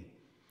magazine.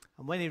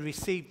 And when he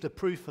received the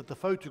proof of the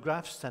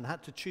photographs and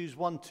had to choose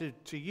one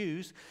to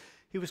use,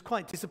 he was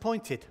quite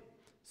disappointed.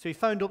 So he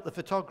phoned up the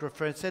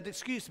photographer and said,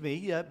 "Excuse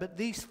me, but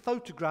these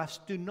photographs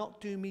do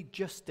not do me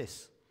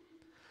justice."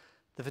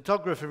 The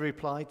photographer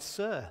replied,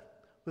 "Sir,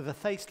 with a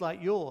face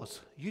like yours,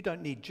 you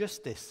don't need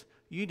justice,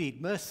 you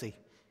need mercy."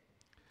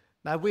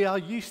 Now, we are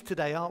used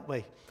today, aren't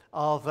we,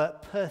 of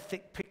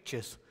perfect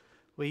pictures.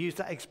 We use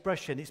that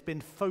expression, it's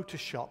been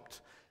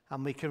photoshopped,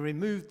 and we can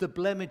remove the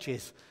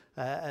blemishes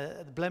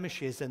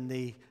and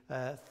the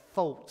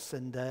faults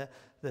and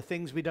the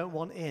things we don't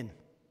want in.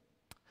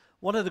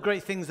 One of the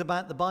great things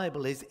about the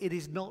Bible is it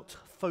is not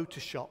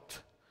photoshopped.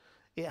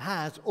 It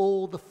has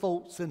all the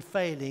faults and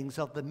failings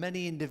of the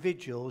many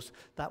individuals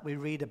that we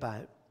read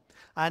about.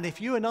 And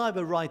if you and I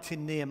were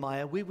writing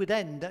Nehemiah, we would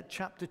end at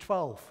chapter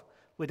 12.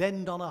 We'd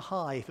end on a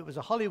high. If it was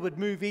a Hollywood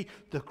movie,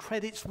 the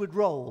credits would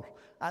roll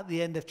at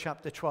the end of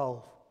chapter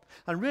 12.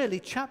 And really,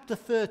 chapter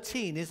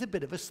 13 is a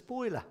bit of a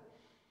spoiler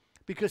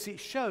because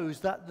it shows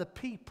that the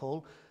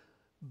people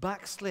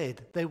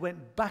backslid. They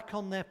went back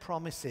on their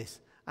promises.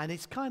 And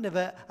it's kind of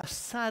a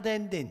sad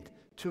ending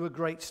to a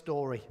great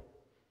story.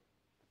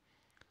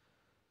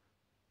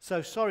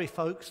 So sorry,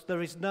 folks,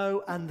 there is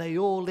no "and they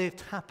all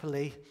lived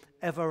happily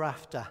ever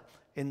after"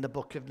 in the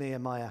book of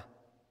Nehemiah.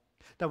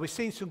 Now, we've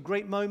seen some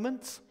great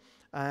moments,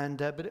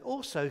 but it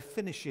also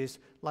finishes,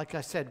 like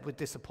I said, with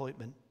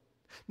disappointment.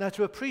 Now,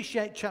 to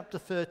appreciate chapter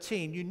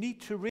 13, you need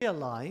to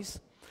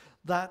realize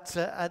that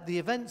at the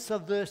events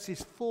of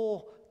verses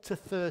 4 to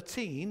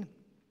 13,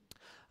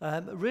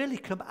 really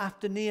come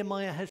after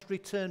Nehemiah has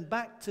returned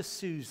back to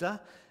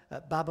Susa,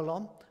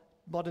 Babylon,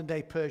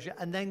 modern-day Persia,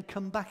 and then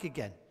come back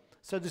again.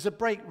 So there's a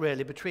break,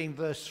 really, between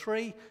verse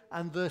 3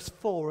 and verse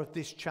 4 of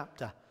this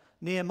chapter.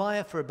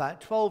 Nehemiah, for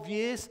about 12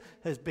 years,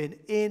 has been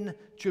in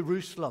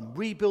Jerusalem,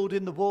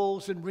 rebuilding the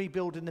walls and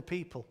rebuilding the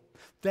people.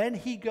 Then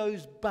he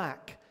goes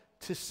back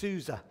to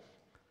Susa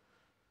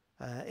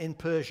in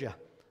Persia.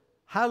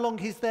 How long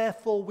he's there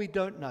for, we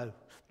don't know.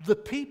 The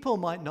people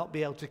might not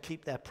be able to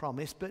keep their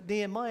promise, but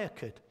Nehemiah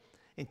could.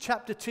 In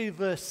chapter 2,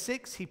 verse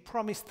 6, he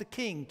promised the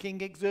king,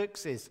 King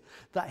Xerxes,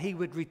 that he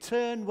would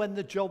return when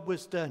the job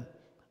was done,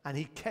 and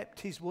he kept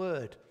his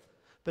word.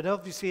 But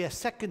obviously, a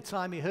second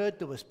time he heard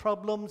there was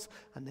problems,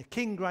 and the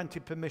king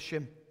granted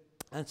permission.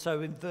 And so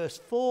in verse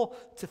 4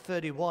 to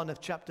 31 of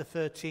chapter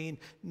 13,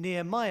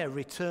 Nehemiah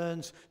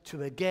returns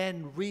to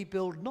again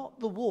rebuild not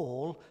the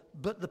wall,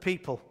 but the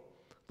people.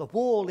 The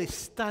wall is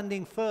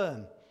standing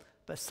firm,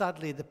 but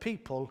sadly the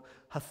people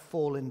have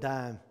fallen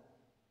down.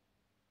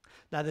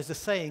 Now there's a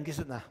saying,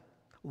 isn't there?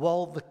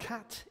 While the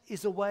cat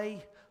is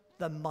away,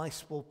 the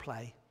mice will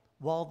play.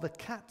 While the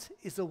cat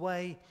is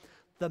away,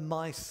 the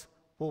mice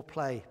will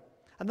play.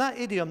 And that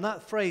idiom,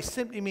 that phrase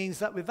simply means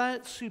that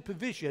without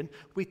supervision,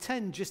 we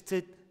tend just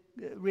to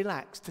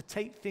relax, to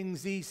take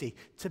things easy,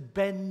 to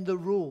bend the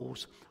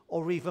rules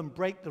or even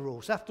break the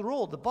rules. After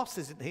all, the boss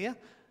isn't here.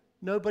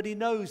 Nobody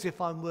knows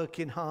if I'm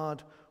working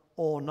hard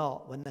or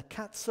not. When the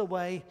cat's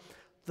away,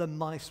 the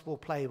mice will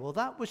play. Well,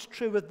 that was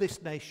true of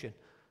this nation.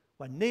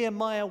 When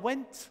Nehemiah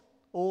went,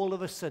 all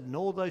of a sudden,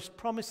 all those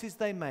promises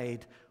they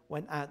made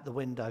went out the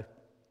window.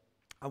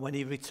 And when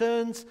he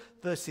returns,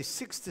 verses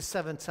 6 to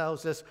 7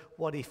 tells us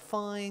what he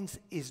finds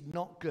is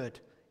not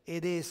good.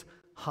 It is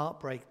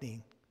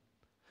heartbreaking.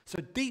 So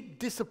deep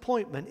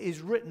disappointment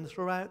is written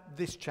throughout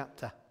this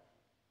chapter.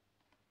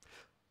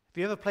 Have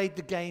you ever played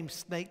the game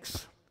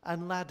Snakes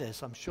and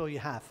Ladders? I'm sure you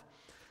have.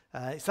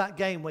 It's that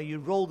game where you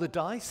roll the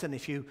dice, and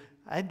if you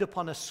end up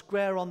on a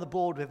square on the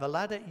board with a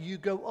ladder, you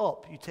go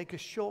up. You take a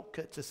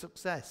shortcut to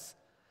success.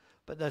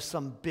 But there's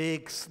some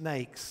big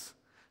snakes.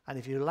 And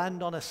if you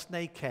land on a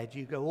snake head,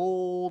 you go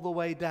all the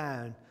way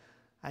down,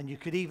 and you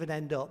could even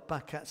end up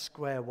back at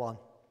square one.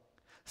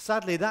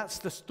 Sadly, that's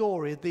the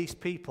story of these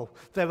people.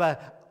 They were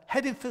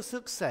heading for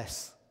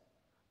success,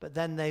 but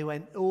then they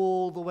went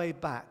all the way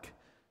back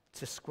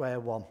to square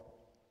one.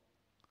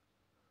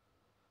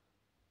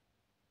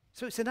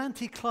 So it's an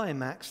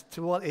anticlimax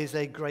to what is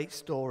a great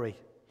story,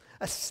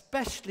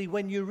 especially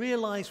when you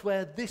realize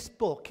where this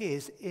book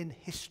is in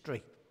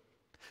history.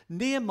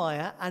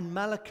 Nehemiah and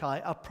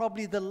Malachi are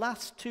probably the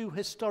last two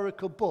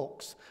historical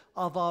books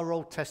of our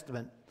Old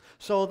Testament.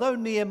 So although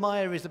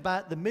Nehemiah is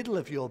about the middle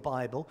of your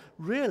Bible,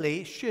 really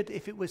it should,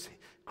 if it was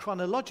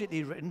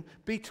chronologically written,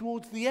 be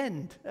towards the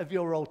end of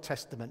your Old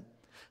Testament.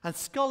 And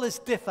scholars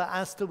differ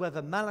as to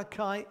whether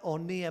Malachi or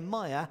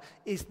Nehemiah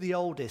is the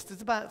oldest.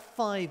 There's about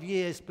 5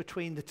 years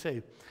between the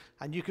two.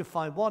 And you can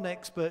find one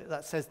expert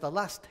that says the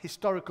last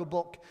historical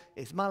book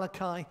is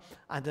Malachi,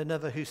 and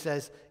another who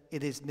says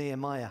it is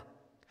Nehemiah.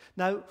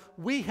 Now,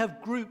 we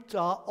have grouped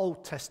our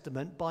Old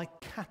Testament by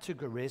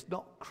categories,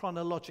 not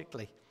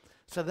chronologically.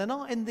 So they're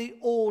not in the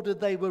order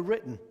they were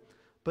written,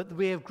 But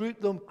we have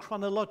grouped them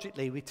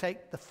chronologically. We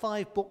take the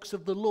 5 books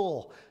of the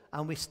law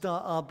and we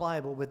start our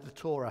Bible with the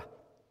Torah.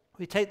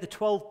 We take the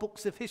 12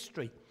 books of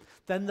history,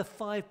 then the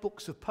 5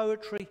 books of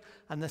poetry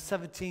and the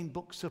 17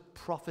 books of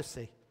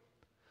prophecy.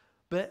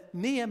 But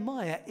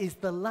Nehemiah is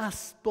the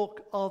last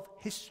book of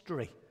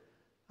history.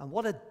 And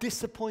what a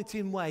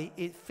disappointing way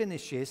it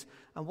finishes,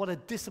 and what a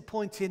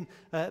disappointing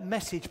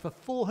message. For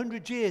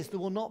 400 years there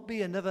will not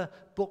be another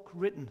book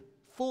written.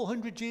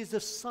 400 years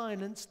of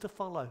silence to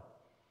follow.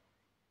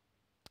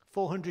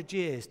 400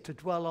 years to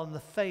dwell on the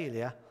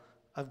failure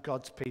of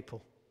God's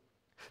people.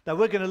 Now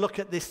we're going to look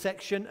at this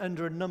section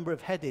under a number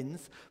of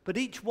headings, but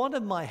each one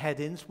of my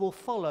headings will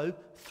follow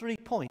 3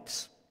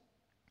 points.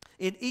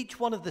 In each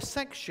one of the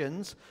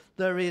sections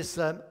there is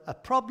a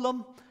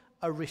problem,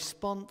 a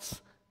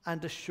response,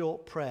 and a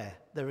short prayer.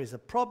 There is a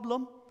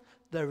problem,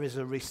 there is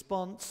a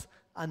response,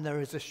 and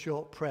there is a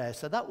short prayer.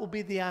 So that will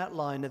be the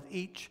outline of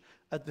each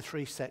of the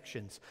 3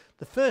 sections.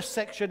 The first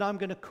section I'm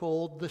going to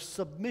call the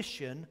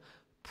submission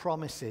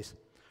promises.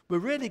 We're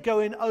really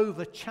going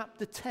over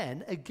chapter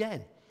 10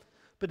 again.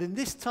 But in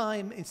this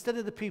time, instead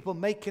of the people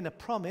making a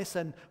promise,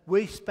 and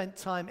we spent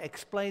time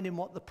explaining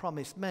what the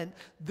promise meant,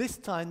 this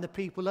time the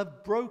people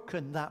have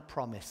broken that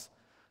promise.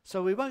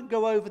 So we won't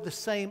go over the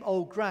same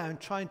old ground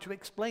trying to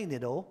explain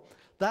it all.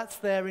 That's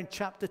there in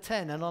chapter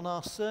 10 and on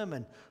our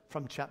sermon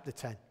from chapter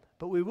 10.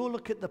 But we will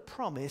look at the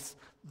promise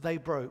they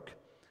broke.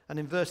 And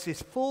in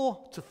verses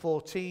 4 to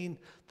 14,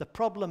 the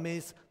problem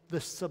is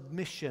the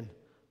submission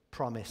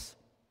promise.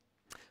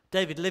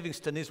 David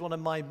Livingstone is one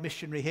of my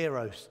missionary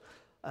heroes.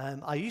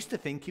 I used to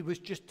think he was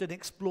just an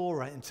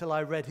explorer until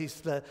I read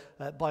his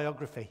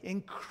biography.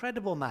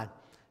 Incredible man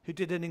who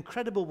did an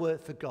incredible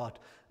work for God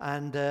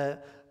and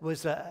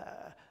was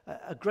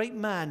a great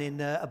man in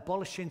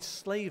abolishing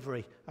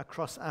slavery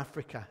across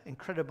Africa.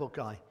 Incredible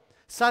guy.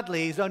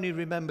 Sadly, he's only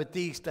remembered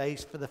these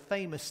days for the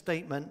famous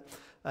statement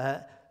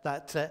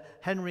that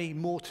Henry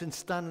Morton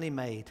Stanley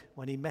made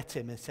when he met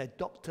him and said,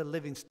 "Dr.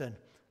 Livingstone,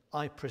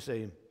 I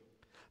presume."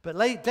 But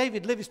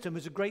David Livingstone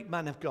was a great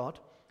man of God.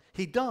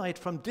 He died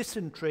from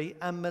dysentery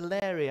and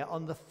malaria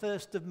on the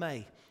 1st of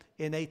May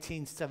in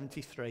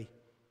 1873.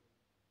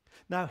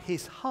 Now,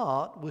 his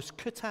heart was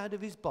cut out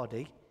of his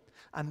body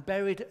and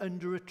buried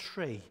under a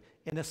tree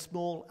in a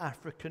small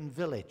African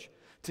village.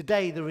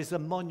 Today, there is a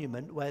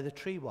monument where the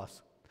tree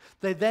was.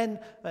 They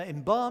then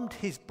embalmed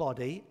his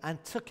body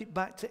and took it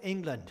back to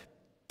England.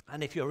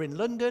 And if you're in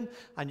London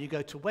and you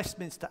go to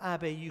Westminster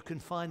Abbey, you can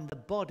find the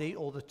body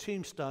or the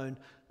tombstone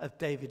of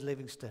David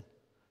Livingstone.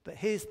 But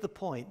here's the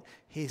point.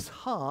 His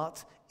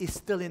heart is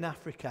still in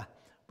Africa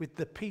with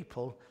the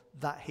people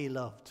that he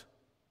loved.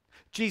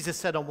 Jesus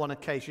said on one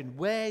occasion,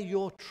 "Where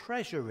your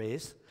treasure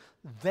is,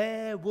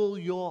 there will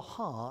your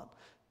heart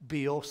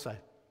be also."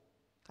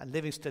 And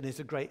Livingstone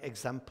is a great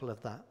example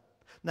of that.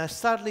 Now,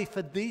 sadly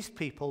for these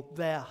people,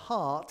 their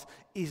heart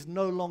is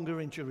no longer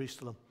in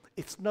Jerusalem.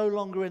 It's no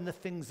longer in the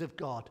things of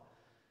God.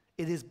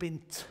 It has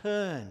been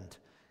turned.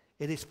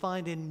 It is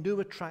finding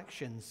new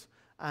attractions,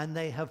 and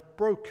they have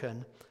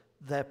broken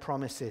their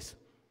promises.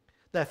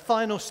 Their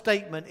final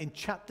statement in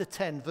chapter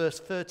 10, verse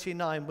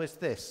 39 was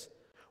this: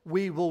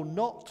 "We will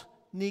not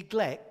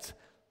neglect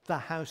the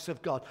house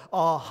of God."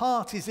 Our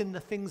heart is in the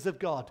things of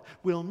God.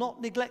 We'll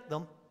not neglect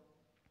them.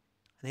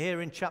 And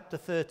here in chapter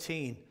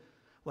 13,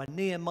 when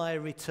Nehemiah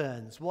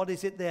returns, what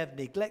is it they have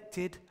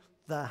neglected?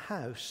 The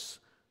house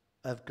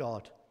of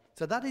God.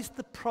 So that is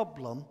the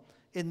problem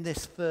in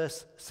this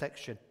first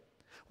section.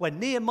 When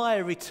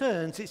Nehemiah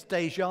returns, it's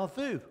déjà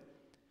vu.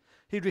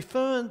 He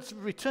returns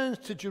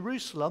to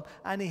Jerusalem,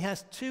 and he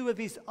has 2 of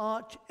his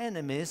arch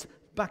enemies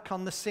back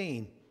on the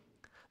scene.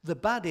 The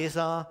baddies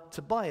are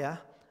Tobiah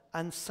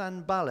and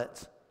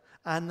Sanballat,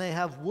 and they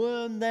have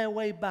wormed their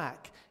way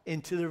back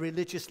into the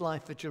religious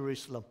life of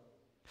Jerusalem.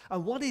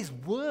 And what is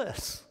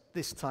worse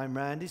this time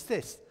round is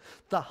this: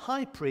 the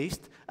high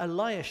priest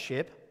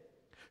Eliashib,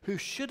 who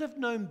should have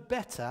known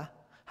better,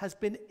 has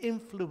been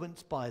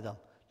influenced by them.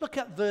 Look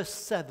at verse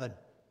 7.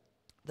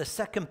 The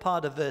second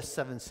part of verse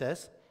 7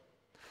 says,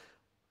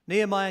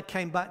 Nehemiah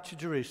came back to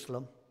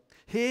Jerusalem.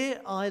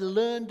 "Here I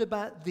learned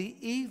about the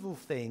evil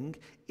thing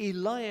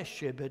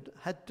Eliashib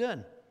had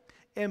done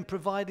in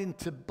providing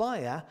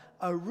Tobiah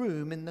a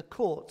room in the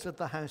courts of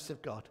the house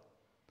of God."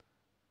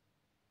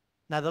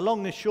 Now, the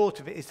long and short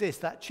of it is this: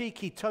 that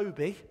cheeky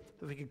Toby,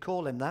 if we can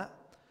call him that,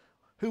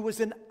 who was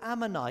an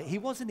Ammonite, he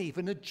wasn't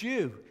even a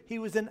Jew, he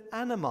was an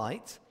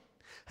Ammonite,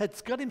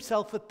 had got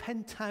himself a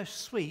penthouse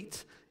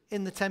suite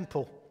in the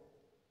temple.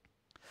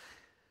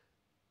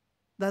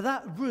 Now,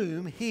 that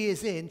room he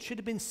is in should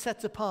have been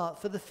set apart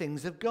for the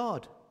things of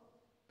God.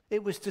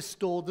 It was to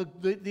store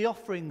the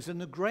offerings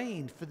and the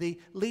grain for the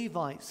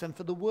Levites and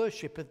for the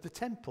worship of the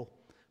temple.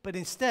 But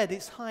instead,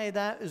 it's hired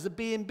out as a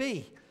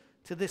B&B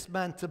to this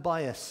man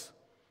Tobias.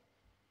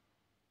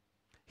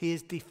 He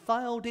has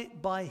defiled it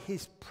by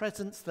his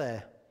presence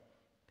there.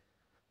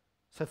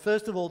 So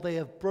first of all, they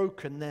have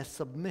broken their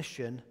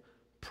submission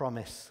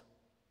promise.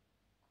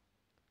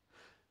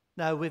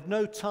 Now, with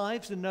no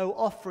tithes and no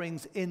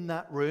offerings in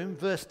that room,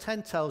 verse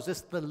 10 tells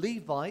us the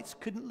Levites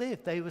couldn't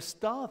live. They were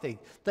starving.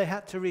 They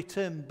had to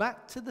return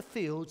back to the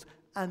fields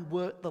and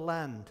work the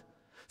land.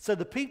 So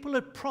the people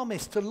had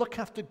promised to look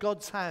after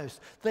God's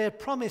house. They had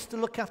promised to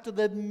look after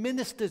the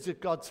ministers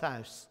of God's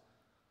house.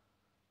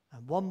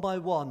 And one by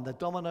one, the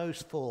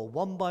dominoes fall.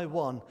 One by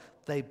one,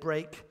 they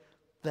break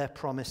their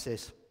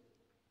promises.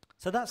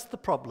 So that's the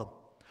problem.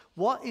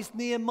 What is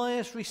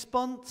Nehemiah's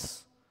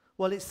response?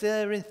 Well, it's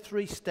there in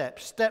 3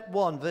 steps. Step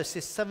 1,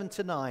 verses 7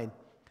 to 9.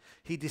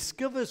 He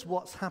discovers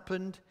what's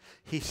happened.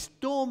 He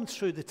storms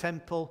through the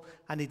temple,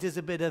 and he does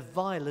a bit of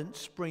violent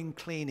spring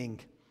cleaning.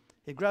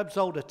 He grabs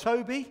hold of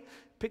Toby,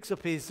 picks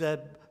up his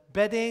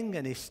bedding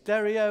and his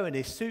stereo and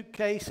his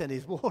suitcase and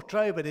his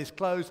wardrobe and his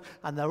clothes,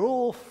 and they're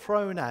all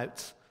thrown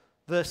out.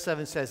 Verse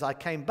 7 says, I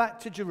came back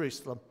to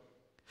Jerusalem.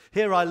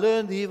 Here I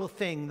learned the evil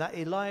thing that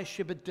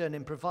Eliashib had done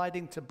in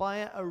providing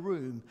Tobiah a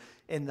room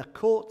in the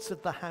courts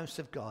of the house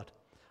of God.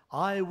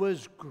 I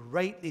was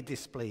greatly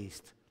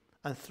displeased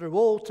and threw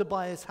all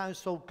Tobiah's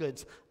household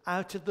goods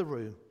out of the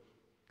room.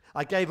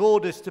 I gave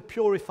orders to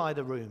purify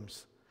the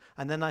rooms,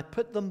 and then I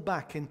put them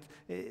back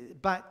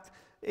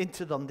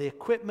into them the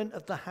equipment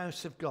of the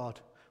house of God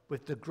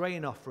with the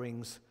grain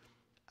offerings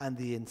and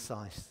the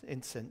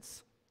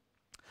incense.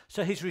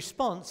 So his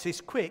response is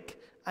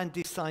quick and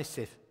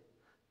decisive.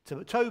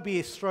 Toby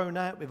is thrown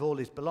out with all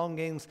his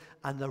belongings,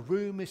 and the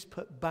room is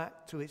put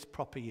back to its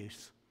proper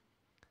use.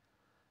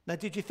 Now,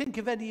 did you think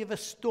of any of a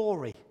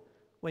story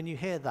when you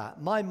hear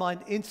that? My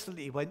mind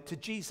instantly went to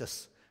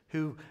Jesus,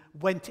 who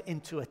went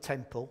into a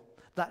temple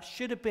that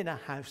should have been a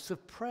house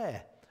of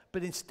prayer,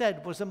 but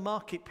instead was a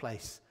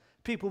marketplace.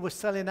 People were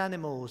selling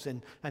animals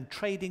and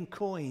trading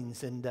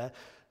coins, and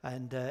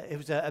it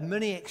was a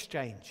money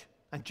exchange.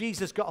 And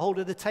Jesus got hold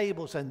of the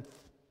tables and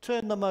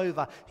turned them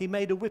over. He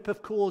made a whip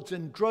of cords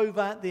and drove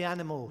out the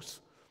animals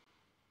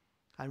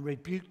and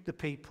rebuked the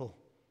people,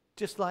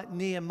 just like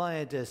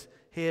Nehemiah does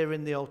here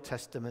in the Old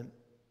Testament.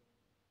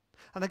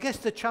 And I guess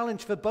the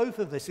challenge for both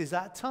of us is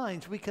at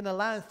times we can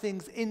allow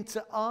things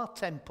into our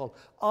temple,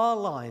 our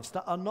lives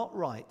that are not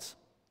right.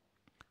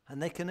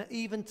 And they can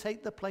even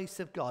take the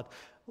place of God.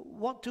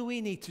 What do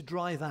we need to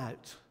drive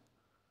out?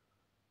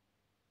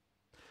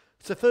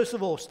 So first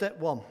of all, step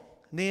 1,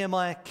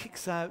 Nehemiah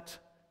kicks out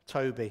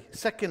Toby.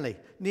 Secondly,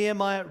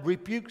 Nehemiah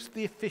rebukes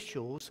the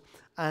officials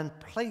and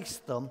places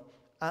them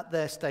at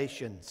their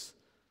stations.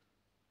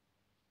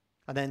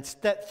 And then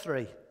step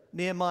 3,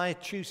 Nehemiah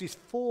chooses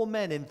 4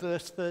 men in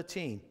verse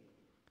 13.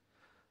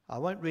 I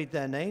won't read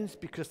their names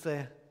because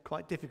they're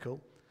quite difficult.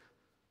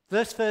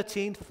 Verse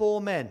 13,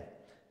 4 men.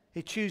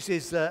 He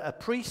chooses a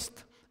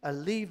priest, a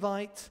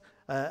Levite,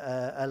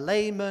 a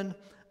layman,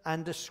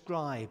 and a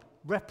scribe,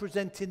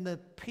 representing the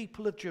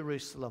people of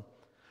Jerusalem.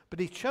 But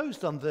he chose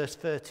them, verse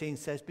 13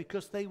 says,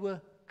 because they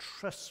were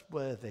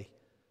trustworthy.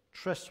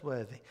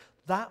 Trustworthy.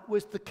 That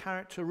was the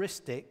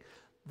characteristic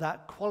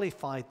that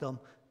qualified them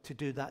to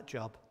do that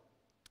job.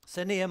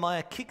 So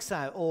Nehemiah kicks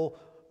out or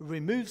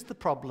removes the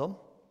problem,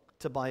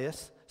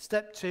 Tobias.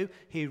 Step 2,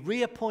 he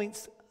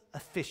reappoints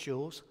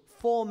officials,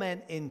 4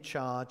 men in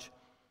charge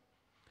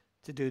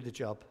to do the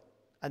job.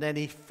 And then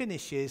he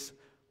finishes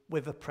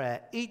with a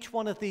prayer. Each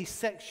one of these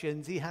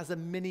sections, he has a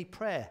mini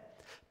prayer.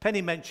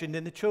 Penny mentioned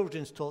in the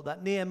children's talk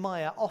that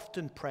Nehemiah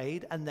often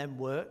prayed and then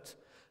worked.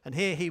 And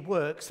here he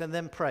works and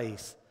then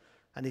prays.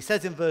 And he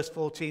says in verse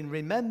 14,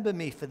 remember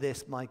me for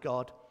this, my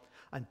God,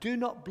 and do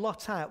not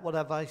blot out what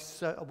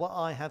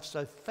I have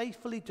so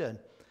faithfully done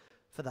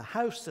for the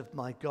house of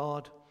my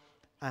God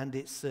and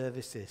its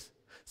services.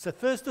 So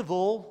first of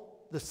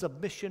all, the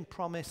submission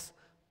promise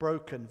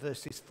broken,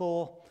 verses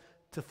 4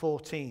 to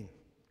 14.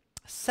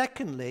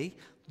 Secondly,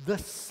 the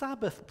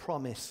Sabbath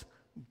promise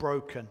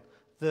broken,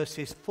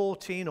 verses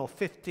 14 or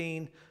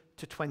 15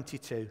 to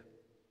 22.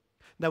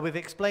 Now, we've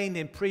explained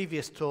in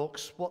previous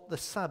talks what the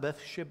Sabbath,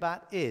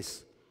 Shabbat,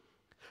 is.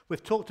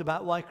 We've talked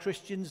about why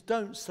Christians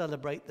don't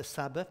celebrate the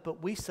Sabbath,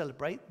 but we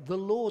celebrate the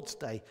Lord's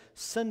Day,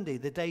 Sunday,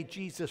 the day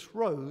Jesus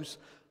rose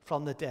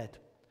from the dead.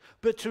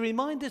 But to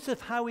remind us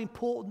of how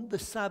important the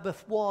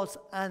Sabbath was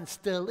and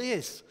still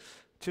is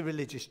to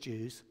religious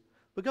Jews,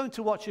 we're going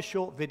to watch a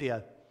short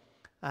video.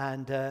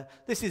 And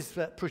this is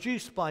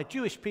produced by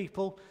Jewish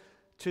people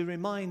to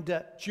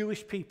remind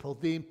Jewish people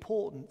the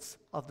importance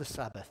of the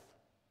Sabbath.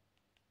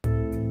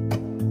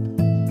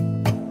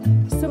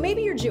 So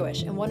maybe you're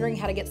Jewish and wondering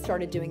how to get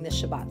started doing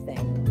this Shabbat thing.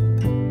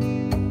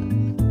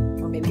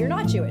 Or maybe you're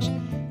not Jewish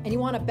and you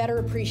want to better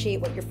appreciate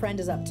what your friend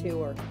is up to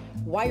or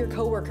why your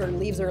coworker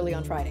leaves early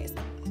on Fridays.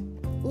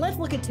 Let's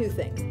look at 2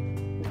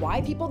 things. Why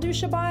people do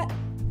Shabbat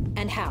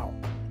and how.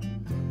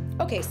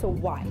 Okay, so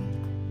why?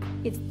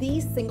 It's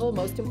the single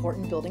most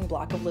important building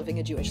block of living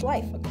a Jewish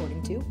life,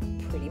 according to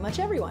pretty much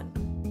everyone.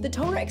 The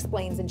Torah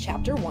explains in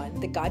chapter 1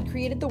 that God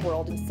created the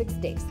world in 6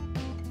 days,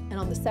 and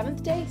on the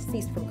 7th day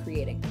ceased from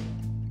creating.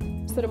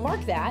 So to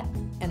mark that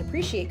and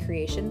appreciate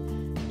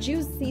creation,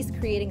 Jews cease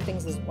creating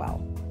things as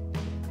well.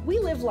 We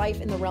live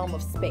life in the realm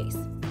of space,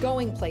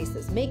 going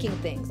places, making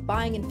things,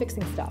 buying and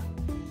fixing stuff.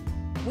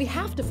 We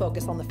have to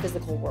focus on the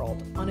physical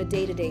world on a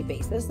day-to-day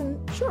basis,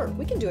 and sure,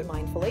 we can do it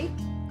mindfully.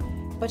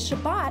 But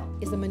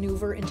Shabbat is a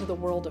maneuver into the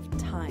world of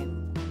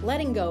time.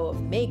 Letting go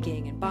of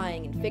making and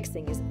buying and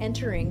fixing is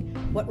entering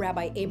what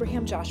Rabbi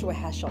Abraham Joshua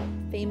Heschel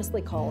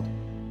famously called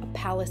a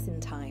palace in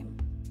time.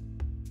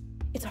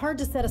 It's hard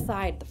to set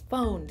aside the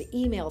phone, the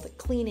email, the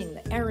cleaning,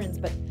 the errands,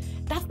 but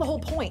that's the whole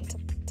point,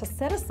 to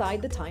set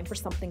aside the time for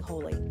something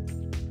holy.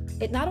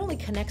 It not only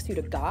connects you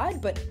to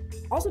God, but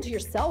also to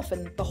yourself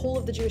and the whole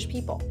of the Jewish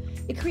people.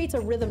 It creates a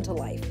rhythm to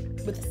life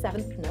with the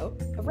seventh note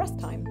of rest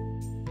time.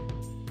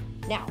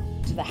 Now,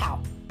 to the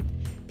how.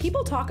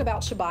 People talk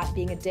about Shabbat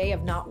being a day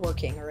of not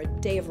working or a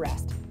day of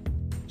rest.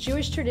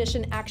 Jewish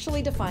tradition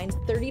actually defines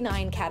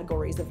 39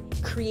 categories of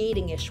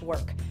creating-ish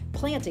work,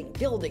 planting,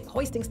 building,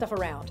 hoisting stuff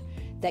around,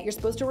 that you're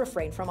supposed to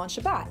refrain from on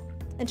Shabbat.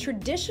 And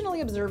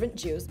traditionally observant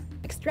Jews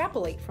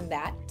extrapolate from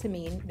that to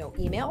mean no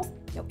emails,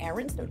 no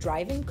errands, no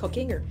driving,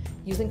 cooking, or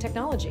using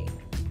technology.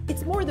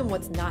 It's more than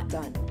what's not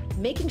done.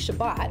 Making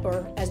Shabbat,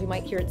 or as you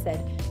might hear it said,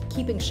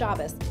 keeping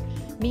Shabbos,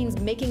 means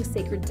making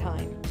sacred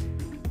time.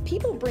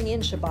 People bring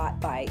in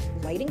Shabbat by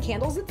lighting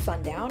candles at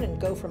sundown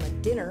and go from a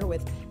dinner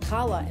with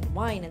challah and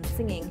wine and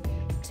singing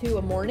to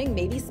a morning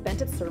maybe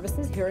spent at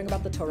services hearing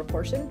about the Torah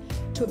portion,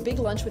 to a big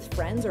lunch with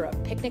friends or a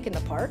picnic in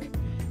the park.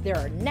 There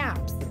are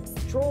naps and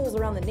strolls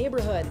around the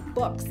neighborhood,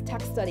 books,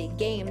 text study,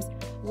 games,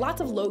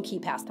 lots of low-key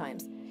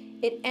pastimes.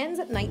 It ends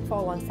at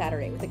nightfall on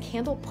Saturday with a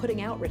candle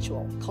putting out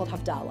ritual called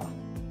Havdalah.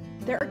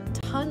 There are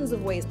tons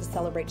of ways to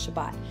celebrate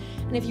Shabbat,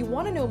 and if you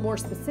want to know more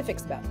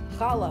specifics about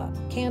challah,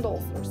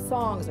 candles, or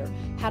songs, or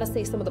how to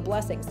say some of the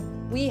blessings,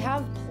 we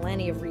have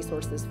plenty of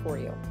resources for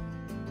you.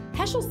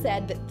 Heschel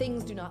said that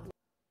things do not...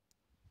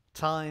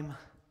 Time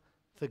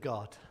for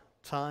God.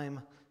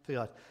 Time for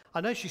God.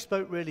 I know she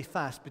spoke really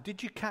fast, but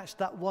did you catch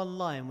that one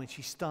line when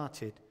she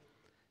started?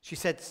 She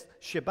said,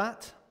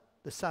 Shabbat,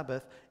 the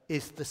Sabbath,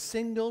 is the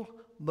single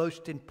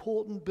most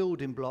important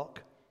building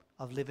block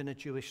of living a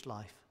Jewish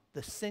life.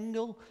 The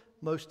single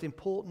most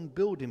important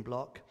building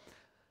block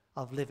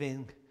of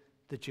living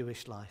the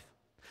Jewish life.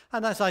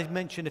 And as I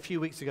mentioned a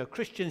few weeks ago,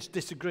 Christians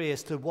disagree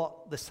as to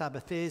what the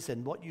Sabbath is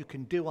and what you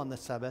can do on the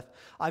Sabbath.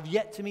 I've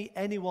yet to meet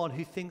anyone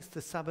who thinks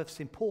the Sabbath's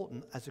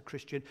important as a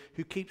Christian,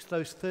 who keeps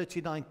those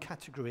 39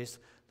 categories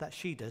that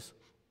she does.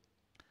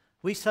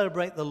 We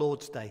celebrate the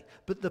Lord's Day,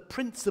 but the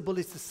principle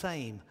is the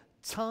same.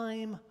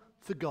 Time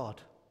for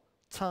God.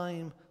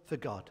 Time for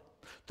God.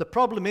 The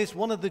problem is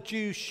one of the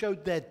Jews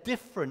showed their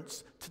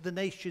difference to the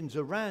nations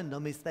around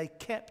them is they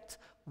kept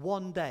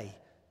one day,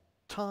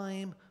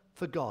 time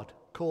for God,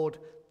 called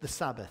the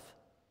Sabbath,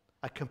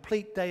 a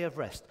complete day of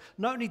rest.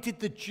 Not only did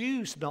the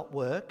Jews not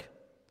work,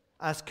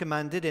 as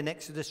commanded in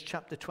Exodus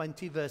chapter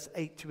 20, verse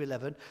 8 to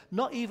 11,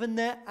 not even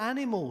their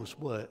animals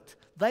worked.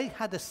 They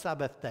had a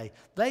Sabbath day.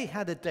 They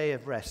had a day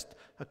of rest,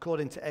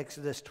 according to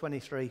Exodus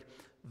 23,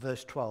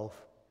 verse 12.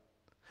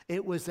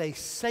 It was a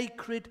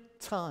sacred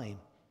time.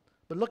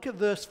 But look at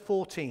verse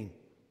 14.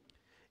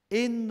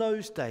 In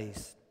those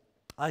days,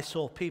 I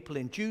saw people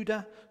in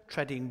Judah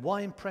treading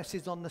wine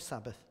presses on the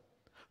Sabbath,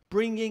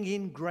 bringing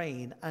in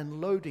grain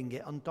and loading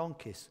it on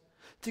donkeys,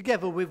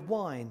 together with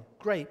wine,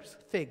 grapes,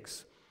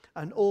 figs,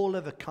 and all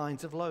other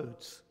kinds of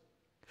loads.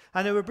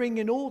 And they were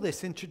bringing all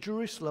this into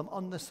Jerusalem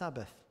on the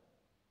Sabbath.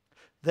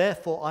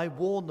 Therefore, I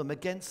warned them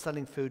against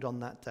selling food on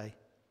that day.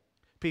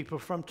 People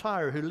from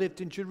Tyre who lived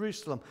in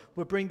Jerusalem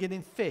were bringing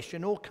in fish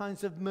and all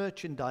kinds of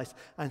merchandise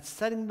and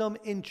selling them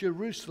in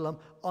Jerusalem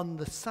on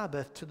the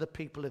Sabbath to the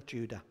people of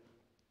Judah.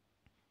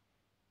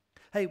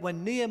 Hey,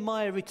 when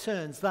Nehemiah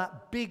returns,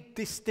 that big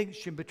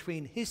distinction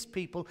between his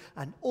people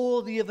and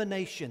all the other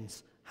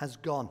nations has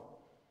gone.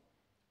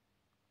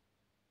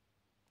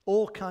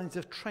 All kinds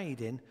of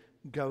trading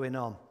going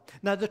on.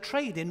 Now, the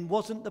trading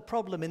wasn't the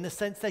problem in the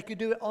sense they could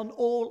do it on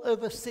all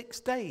other 6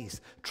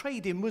 days.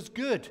 Trading was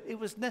good. It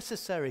was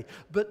necessary.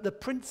 But the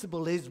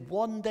principle is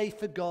 1 day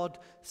for God,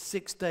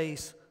 6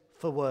 days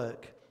for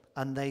work.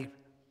 And they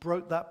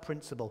broke that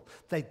principle.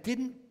 They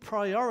didn't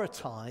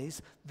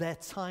prioritize their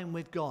time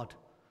with God.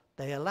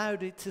 They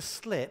allowed it to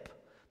slip.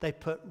 They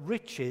put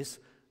riches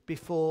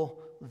before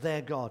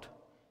their God.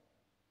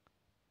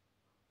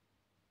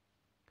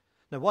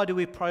 Now, why do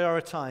we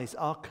prioritize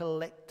our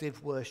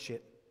collective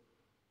worship?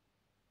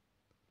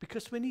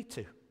 Because we need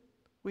to.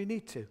 We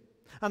need to.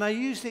 And I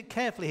use it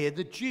carefully here.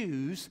 The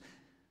Jews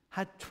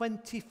had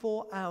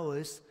 24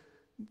 hours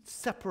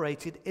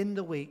separated in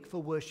the week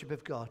for worship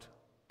of God.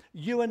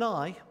 You and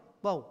I,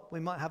 well, we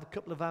might have a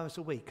couple of hours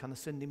a week on a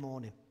Sunday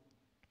morning.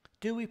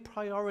 Do we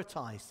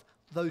prioritize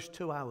those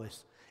 2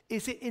 hours?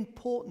 Is it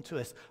important to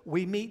us?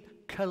 We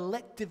meet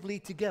collectively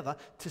together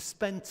to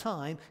spend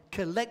time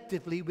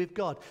collectively with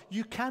God.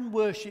 You can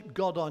worship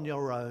God on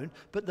your own,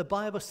 but the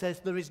Bible says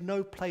there is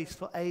no place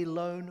for a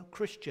lone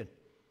Christian.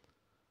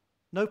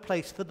 No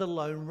place for the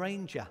Lone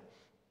Ranger.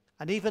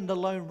 And even the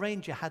Lone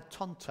Ranger had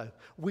Tonto.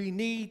 We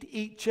need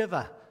each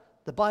other.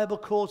 The Bible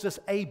calls us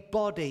a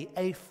body,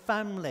 a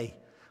family.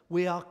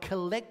 We are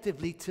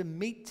collectively to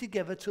meet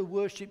together to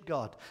worship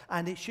God.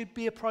 And it should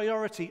be a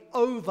priority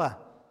over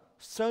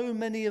so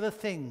many other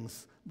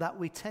things that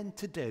we tend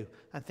to do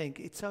and think,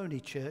 it's only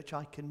church,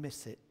 I can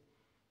miss it.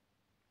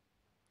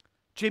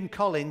 Jim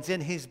Collins,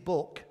 in his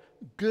book,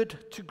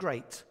 Good to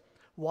Great,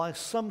 Why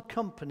Some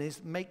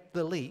Companies Make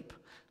the Leap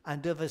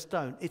and Others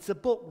Don't. It's a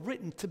book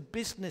written to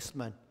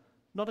businessmen,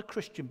 not a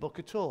Christian book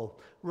at all,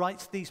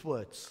 writes these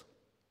words.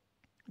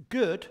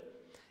 Good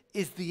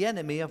is the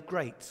enemy of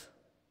great.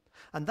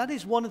 And that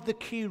is one of the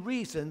key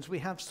reasons we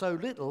have so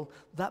little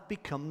that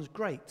becomes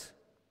great.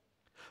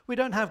 We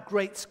don't have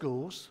great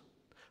schools,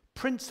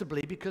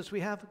 principally because we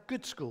have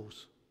good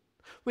schools.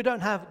 We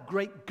don't have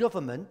great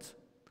government,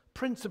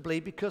 principally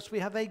because we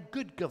have a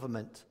good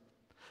government.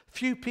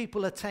 Few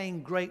people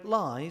attain great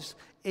lives,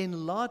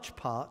 in large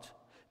part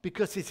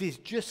because it is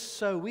just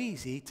so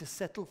easy to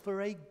settle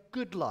for a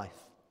good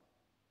life.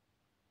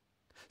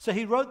 So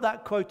he wrote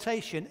that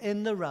quotation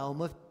in the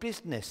realm of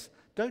business.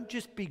 Don't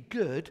just be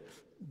good,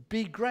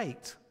 be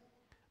great.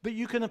 But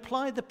you can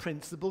apply the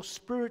principle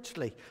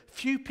spiritually.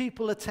 Few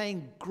people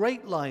attain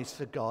great lives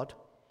for God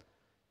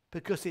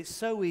because it's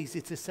so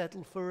easy to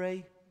settle for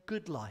a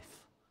good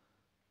life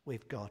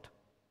with God.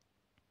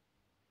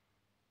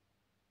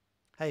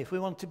 Hey, if we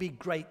want to be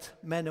great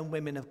men and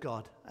women of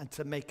God and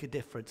to make a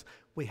difference,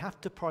 we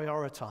have to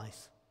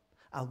prioritize.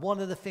 And one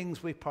of the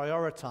things we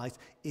prioritize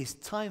is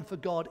time for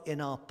God in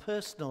our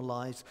personal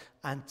lives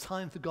and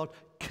time for God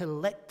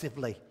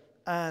collectively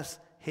as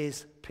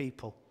his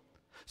people.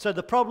 So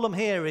the problem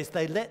here is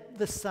they let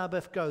the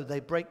Sabbath go.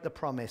 They break the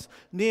promise.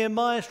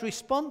 Nehemiah's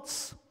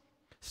response,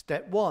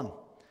 step 1,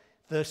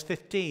 verse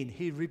 15,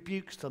 he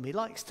rebukes them. He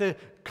likes to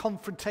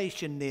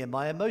confrontation,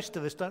 Nehemiah. Most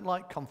of us don't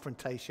like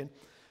confrontation.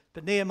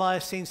 But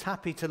Nehemiah seems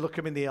happy to look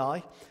them in the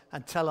eye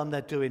and tell them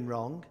they're doing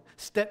wrong.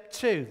 Step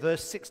 2,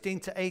 verse 16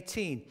 to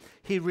 18,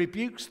 he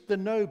rebukes the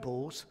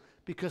nobles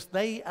because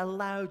they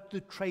allowed the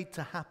trade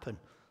to happen.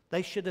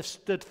 They should have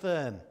stood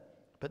firm,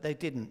 but they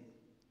didn't.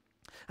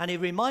 And he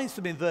reminds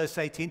them in verse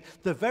 18,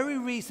 the very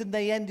reason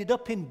they ended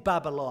up in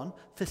Babylon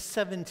for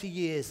 70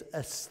 years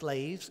as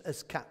slaves,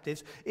 as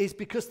captives, is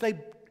because they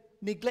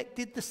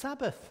neglected the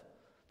Sabbath.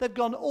 They've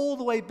gone all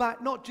the way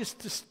back, not just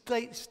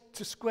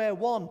to square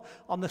one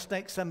on the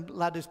snakes and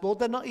ladders board,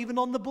 they're not even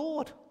on the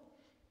board.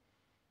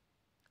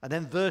 And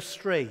then verse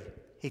 3,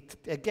 he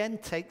again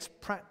takes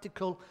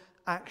practical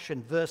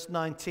action. Verse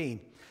 19,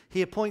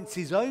 he appoints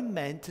his own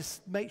men to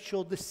make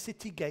sure the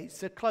city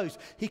gates are closed.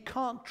 He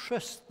can't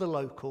trust the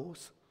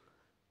locals,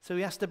 so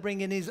he has to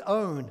bring in his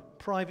own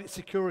private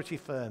security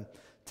firm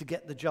to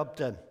get the job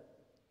done.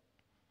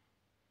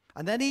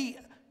 And then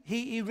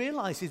he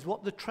realizes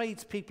what the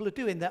tradespeople are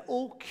doing. They're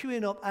all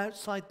queuing up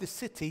outside the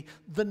city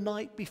the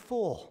night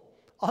before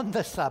on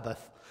the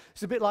Sabbath.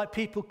 It's a bit like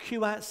people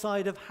queue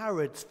outside of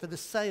Harrods for the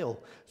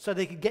sale so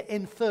they can get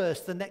in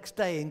first the next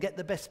day and get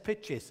the best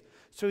pictures.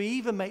 So he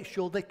even makes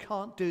sure they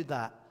can't do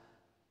that.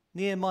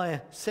 Nehemiah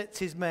sets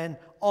his men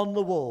on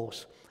the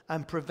walls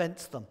and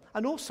prevents them.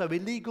 And also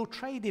illegal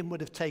trading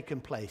would have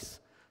taken place.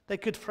 They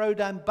could throw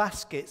down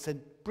baskets and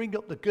bring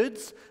up the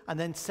goods and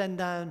then send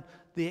down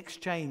the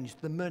exchange,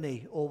 the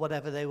money or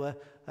whatever they were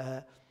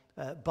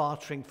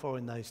bartering for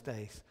in those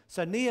days.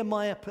 So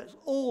Nehemiah puts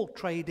all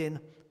trading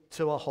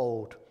to a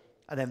hold.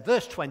 And then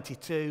verse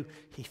 22,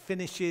 he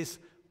finishes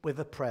with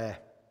a prayer.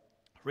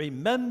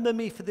 Remember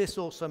me for this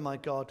also, my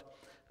God,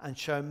 and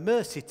show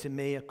mercy to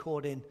me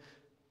according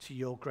to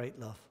your great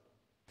love.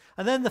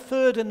 And then the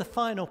third and the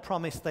final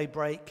promise they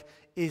break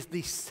is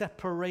the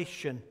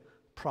separation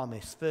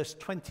promise. Verse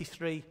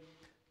 23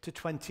 to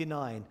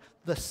 29,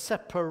 the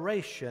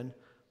separation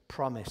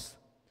promise.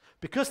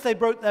 Because they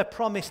broke their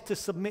promise to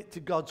submit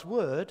to God's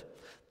word,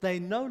 they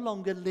no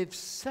longer live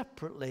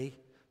separately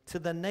to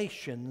the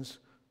nations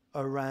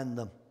around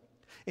them.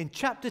 In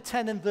chapter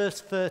 10 and verse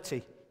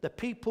 30, the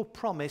people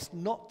promised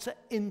not to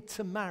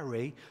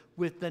intermarry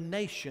with the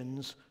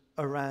nations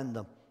around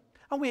them.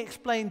 And we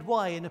explained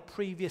why in a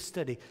previous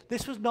study.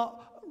 This was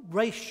not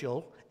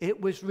racial,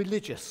 it was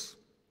religious.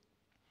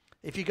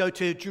 If you go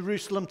to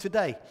Jerusalem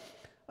today,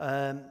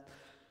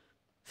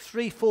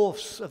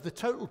 3/4 of the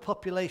total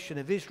population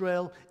of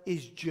Israel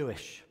is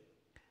Jewish.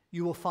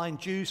 You will find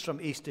Jews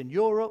from Eastern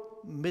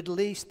Europe, Middle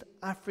East,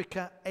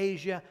 Africa,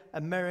 Asia,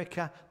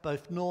 America,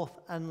 both North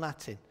and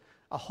Latin.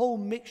 A whole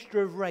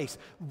mixture of race.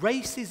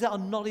 Races are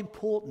not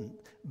important,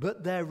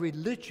 but their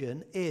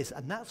religion is.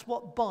 And that's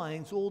what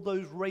binds all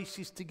those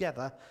races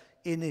together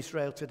in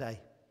Israel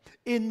today.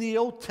 In the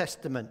Old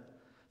Testament,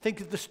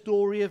 think of the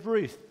story of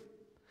Ruth.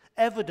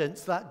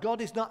 Evidence that God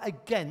is not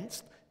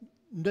against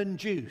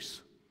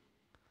non-Jews.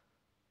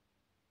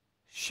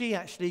 She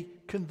actually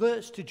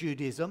converts to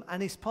Judaism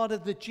and is part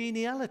of the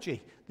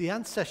genealogy, the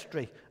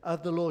ancestry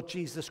of the Lord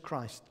Jesus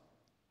Christ.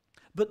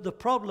 But the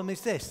problem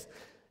is this.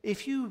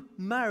 If you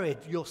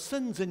married your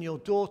sons and your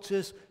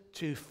daughters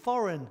to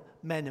foreign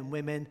men and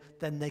women,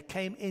 then they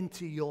came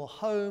into your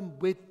home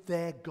with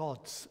their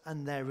gods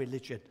and their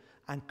religion,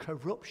 and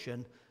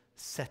corruption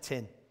set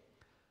in.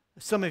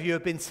 Some of you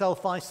have been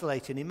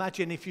self-isolating.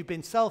 Imagine if you've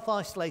been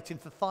self-isolating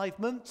for 5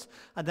 months,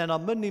 and then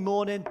on Monday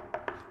morning,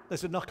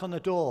 there's a knock on the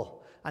door.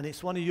 And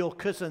it's one of your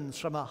cousins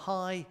from a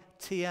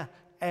high-tier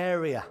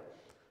area.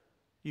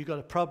 You got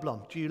a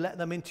problem. Do you let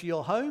them into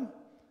your home?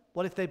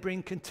 What if they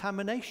bring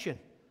contamination?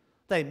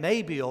 They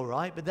may be all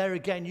right, but there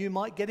again, you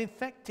might get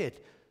infected.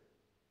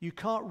 You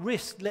can't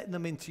risk letting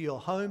them into your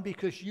home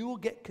because you will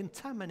get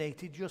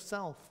contaminated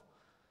yourself.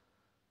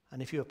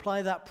 And if you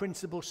apply that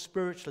principle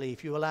spiritually,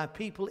 if you allow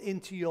people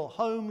into your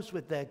homes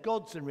with their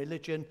gods and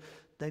religion,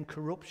 then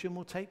corruption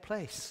will take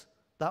place.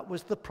 That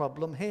was the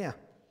problem here.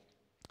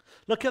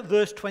 Look at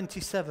verse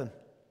 27.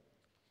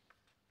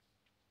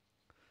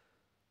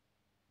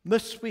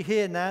 Must we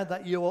hear now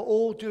that you are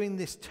all doing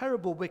this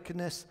terrible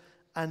wickedness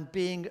and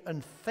being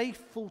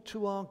unfaithful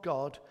to our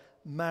God,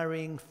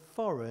 marrying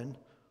foreign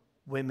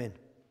women?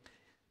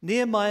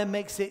 Nehemiah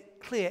makes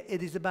it clear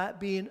it is about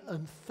being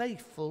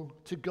unfaithful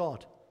to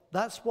God.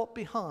 That's what's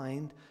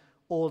behind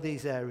all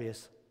these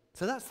areas.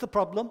 So that's the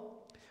problem.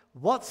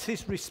 What's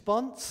his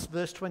response?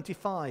 Verse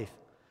 25.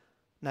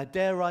 Now,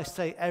 dare I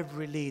say,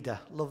 every leader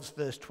loves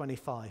verse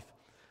 25.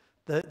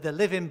 The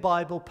Living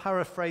Bible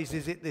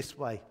paraphrases it this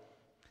way.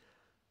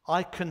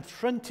 I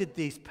confronted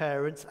these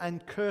parents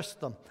and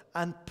cursed them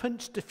and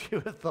punched a few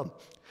of them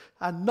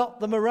and knocked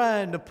them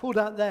around and pulled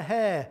out their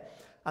hair.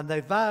 And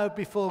they vowed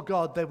before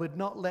God they would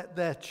not let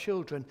their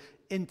children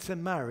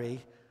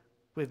intermarry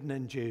with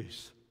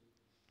non-Jews.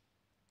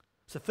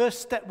 So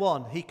first, step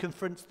one, he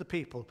confronts the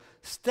people.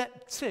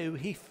 Step two,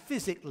 he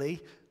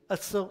physically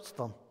assaults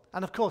them.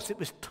 And of course, it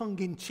was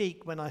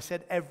tongue-in-cheek when I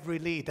said every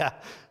leader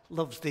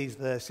loves these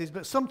verses.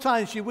 But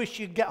sometimes you wish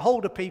you'd get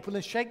hold of people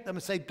and shake them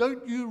and say,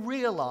 don't you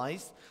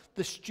realize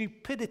the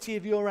stupidity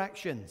of your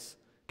actions?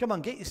 Come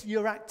on, get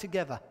your act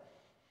together.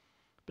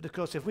 But of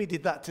course, if we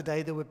did that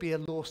today, there would be a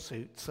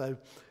lawsuit. So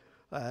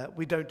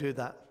we don't do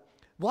that.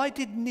 Why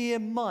did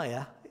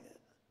Nehemiah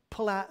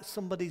pull out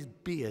somebody's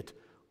beard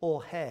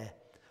or hair?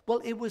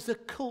 Well, it was a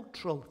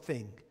cultural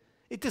thing.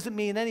 It doesn't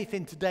mean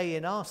anything today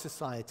in our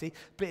society,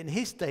 but in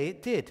his day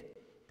it did.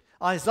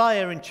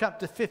 Isaiah in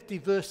chapter 50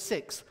 verse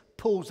 6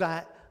 pulls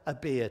out a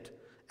beard.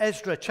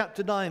 Ezra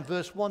chapter 9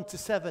 verse 1 to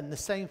 7, the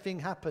same thing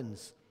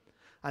happens.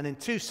 And in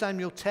 2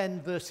 Samuel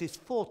 10 verses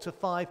 4 to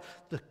 5,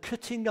 the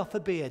cutting off a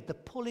beard, the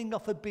pulling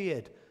off a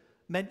beard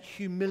meant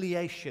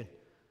humiliation.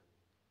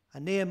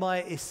 And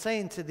Nehemiah is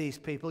saying to these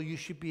people, you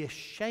should be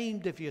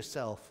ashamed of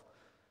yourself.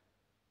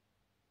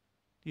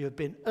 You have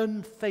been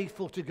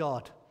unfaithful to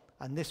God.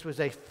 And this was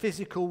a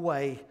physical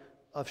way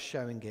of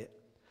showing it.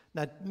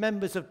 Now,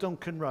 members of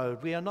Duncan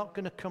Road, we are not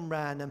going to come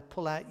round and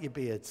pull out your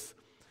beards.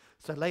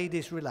 So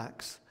ladies,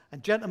 relax.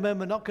 And gentlemen,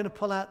 we're not going to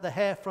pull out the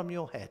hair from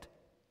your head.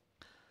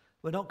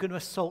 We're not going to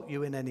assault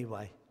you in any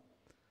way.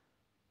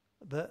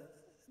 But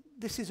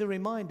this is a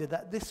reminder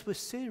that this was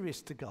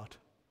serious to God.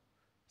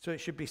 So it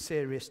should be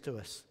serious to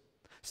us.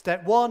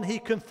 Step one, he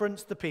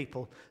confronts the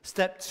people.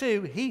 Step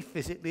two, he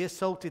physically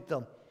assaulted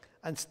them.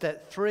 And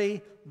step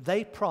three,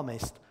 they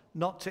promised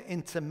not to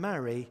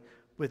intermarry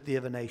with the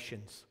other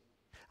nations.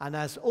 And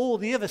as all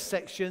the other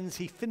sections,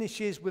 he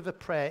finishes with a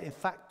prayer, in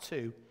fact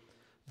two.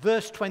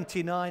 Verse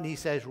 29, he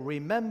says,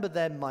 remember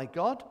them, my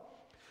God,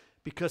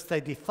 because they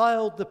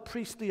defiled the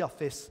priestly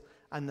office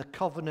and the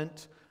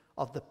covenant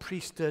of the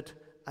priesthood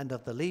and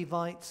of the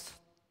Levites.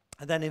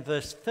 And then in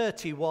verse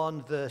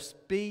 31, verse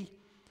B,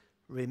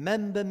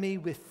 remember me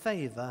with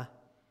favor,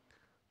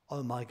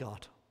 O my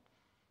God.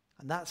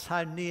 And that's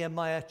how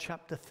Nehemiah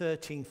chapter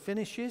 13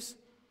 finishes.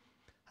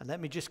 And let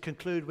me just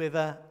conclude with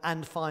a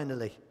and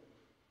finally.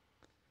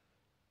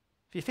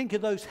 If you think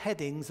of those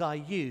headings I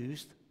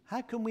used,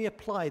 how can we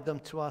apply them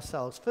to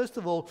ourselves? First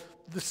of all,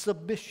 the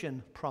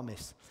submission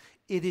promise.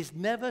 It is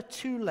never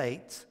too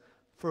late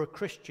for a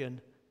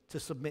Christian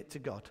to submit to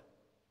God.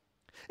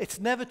 It's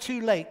never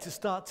too late to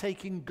start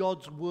taking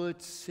God's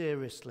word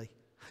seriously.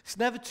 It's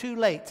never too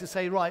late to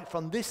say, right,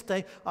 from this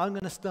day, I'm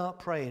going to start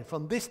praying.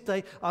 From this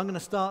day, I'm going to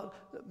start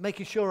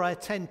making sure I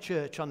attend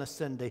church on a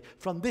Sunday.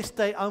 From this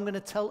day, I'm going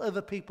to tell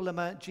other people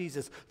about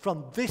Jesus.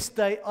 From this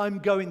day, I'm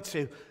going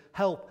to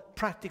help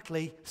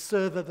practically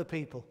serve other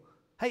people.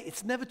 Hey,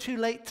 it's never too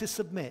late to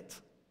submit.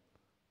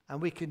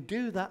 And we can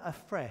do that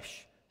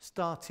afresh,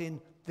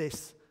 starting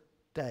this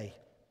day.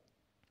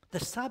 The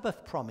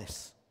Sabbath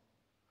promise.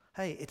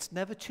 Hey, it's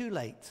never too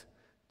late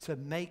to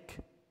make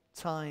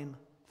time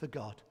for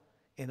God.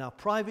 In our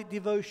private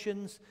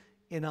devotions,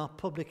 in our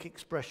public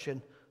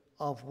expression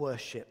of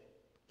worship.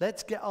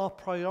 Let's get our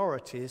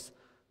priorities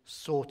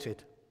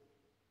sorted.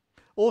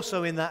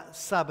 Also in that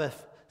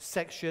Sabbath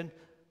section,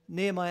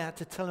 Nehemiah had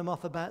to tell them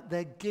off about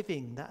their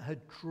giving that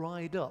had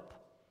dried up.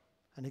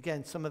 And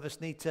again, some of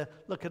us need to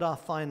look at our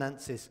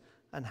finances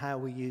and how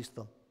we use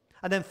them.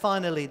 And then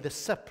finally, the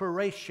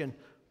separation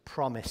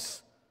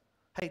promise.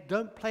 Hey,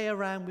 don't play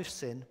around with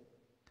sin.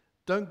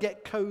 Don't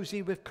get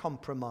cozy with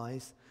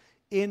compromise.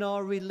 In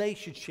our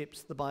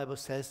relationships, the Bible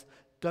says,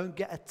 don't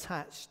get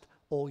attached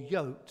or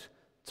yoked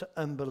to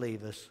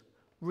unbelievers.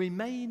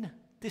 Remain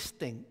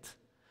distinct.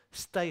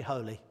 Stay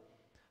holy.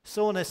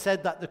 Someone has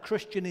said that the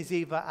Christian is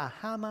either a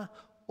hammer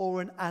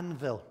or an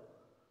anvil.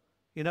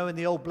 You know, in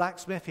the old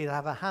blacksmith, he'd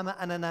have a hammer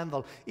and an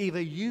anvil.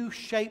 Either you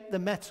shape the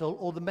metal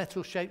or the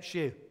metal shapes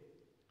you.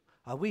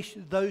 Are we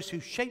those who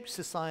shape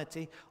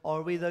society, or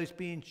are we those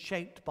being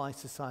shaped by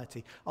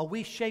society? Are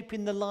we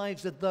shaping the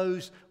lives of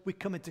those we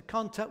come into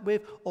contact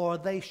with, or are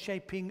they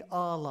shaping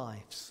our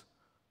lives?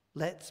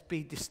 Let's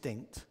be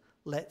distinct.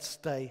 Let's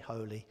stay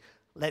holy.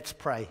 Let's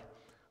pray.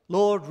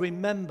 Lord,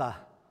 remember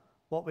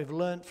what we've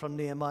learned from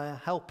Nehemiah.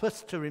 Help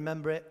us to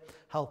remember it.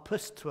 Help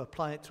us to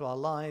apply it to our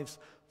lives,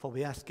 for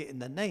we ask it in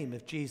the name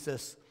of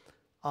Jesus.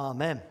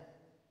 Amen.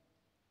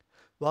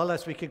 Well,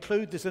 as we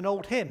conclude, there's an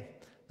old hymn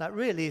that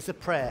really is a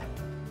prayer.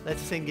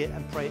 Let's sing it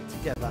and pray it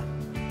together.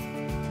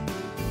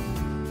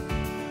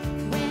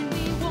 When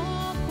we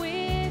walk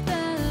with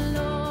the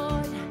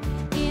Lord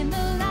in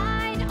the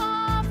light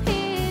of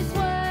His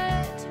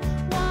word,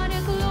 what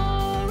a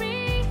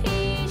glory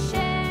He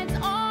sheds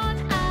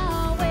on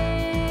our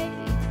way.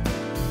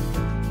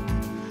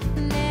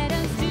 Let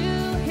us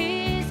do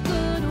His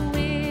good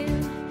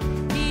will.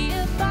 He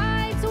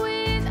abides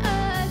with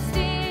us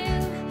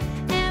still,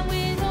 and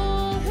with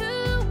all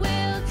who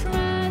will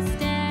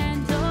trust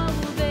and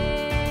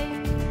obey.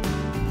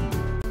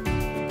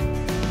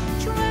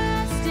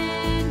 Trust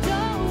and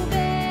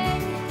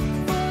obey,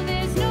 for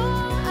there's no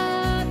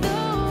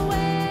other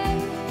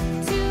way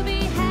to be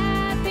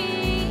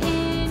happy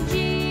in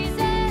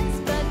Jesus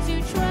but to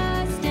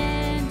trust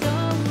and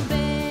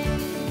obey.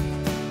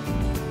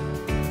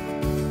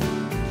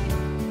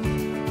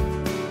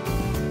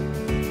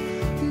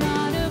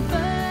 Not a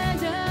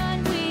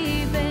burden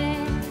we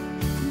bear,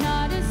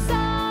 not a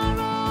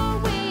sorrow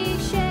we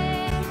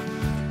share,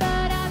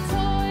 but our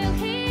toil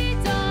He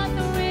doth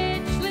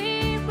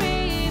richly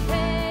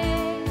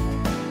repay.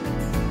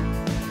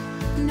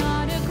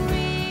 Not a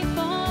grief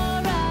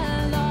or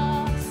a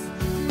loss,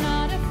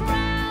 not a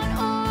frown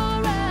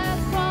or a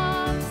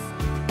cross,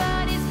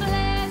 but is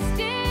blessed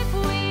if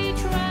we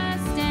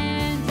trust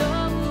and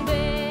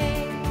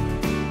obey.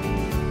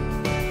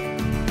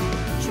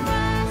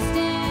 Trust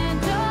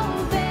and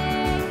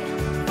obey,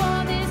 for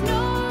there's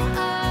no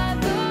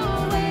other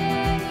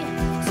way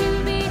to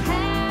be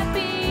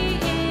happy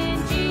in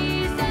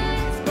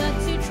Jesus but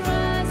to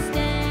trust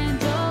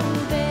and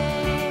obey.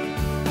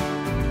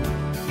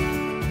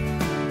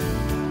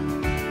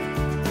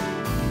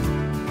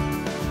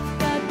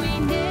 But we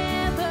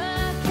never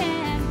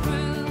can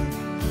prove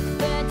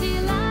the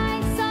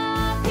delights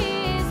of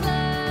His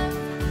love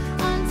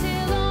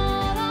until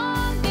all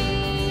on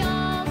the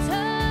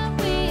altar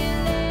we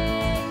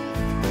lay.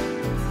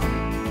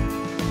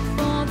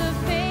 For the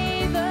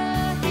favor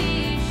He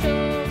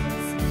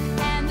shows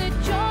and the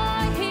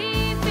joy He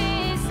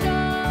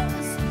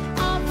bestows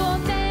are for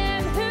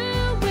them who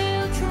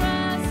will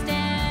trust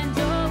and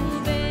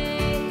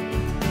obey.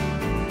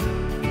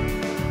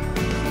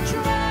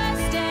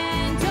 Trust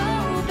and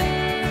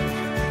obey,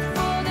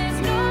 for there's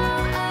no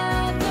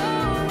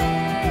other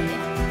way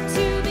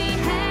to be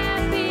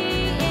happy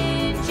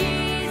in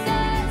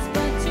Jesus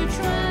but to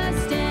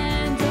trust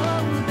and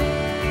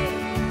obey.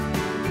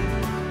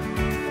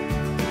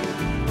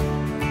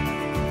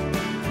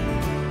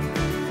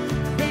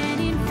 Then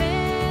in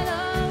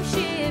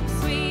fellowship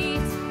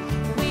sweet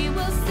we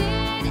will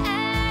sit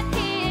at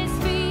His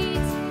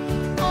feet,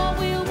 or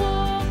we'll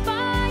walk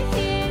by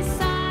His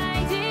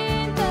side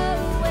in the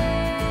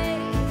way.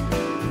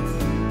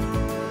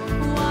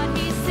 What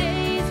He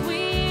says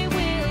we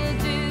will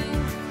do,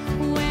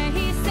 where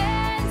He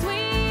sends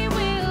we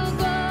will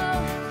go.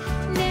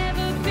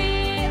 Never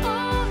fear,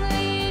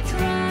 only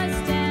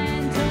trust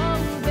and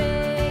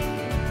obey.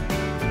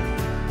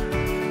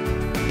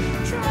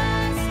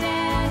 Trust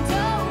and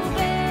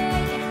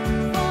obey,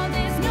 for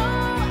there's no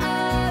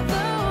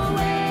other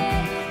way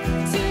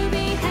to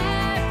be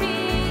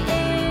happy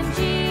in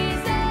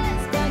Jesus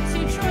but to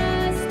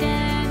trust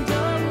and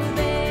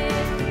obey.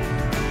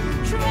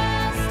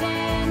 Trust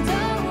and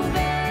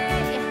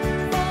obey,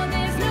 for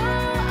there's no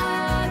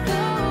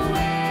other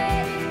way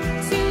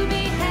to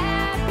be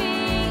happy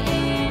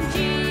in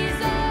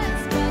Jesus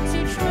but to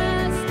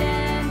trust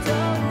and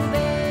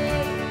obey.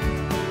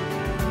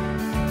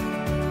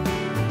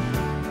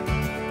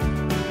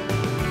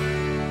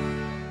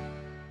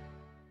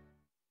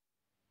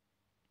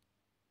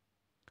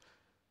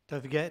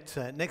 Don't forget,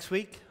 next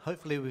week,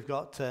 hopefully we've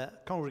got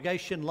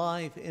congregation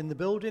live in the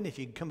building. If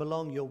you can come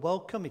along, you're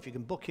welcome. If you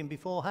can book in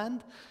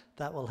beforehand,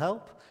 that will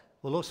help.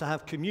 We'll also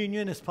have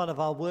communion as part of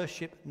our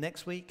worship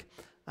next week.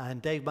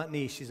 And Dave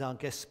McNeish is our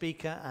guest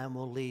speaker and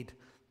will lead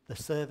the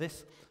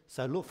service.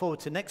 So look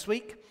forward to next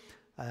week.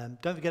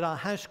 Don't forget our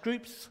house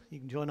groups. You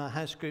can join our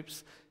house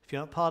groups. If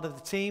you're not part of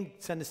the team,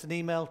 send us an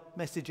email,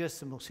 message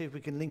us, and we'll see if we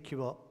can link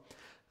you up.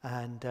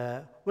 And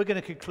we're going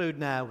to conclude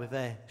now with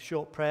a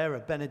short prayer, a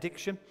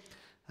benediction.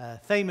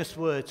 Famous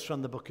words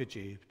from the book of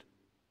Jude.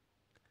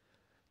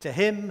 To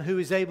Him who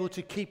is able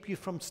to keep you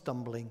from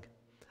stumbling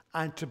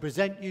and to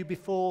present you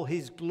before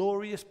His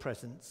glorious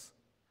presence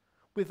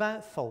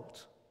without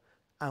fault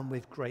and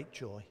with great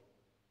joy.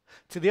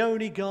 To the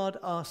only God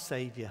our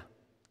Saviour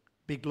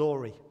be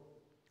glory,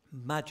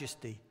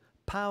 majesty,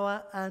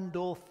 power and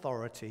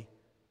authority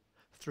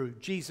through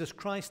Jesus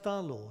Christ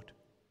our Lord,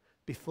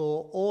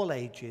 before all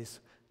ages,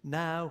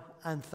 now and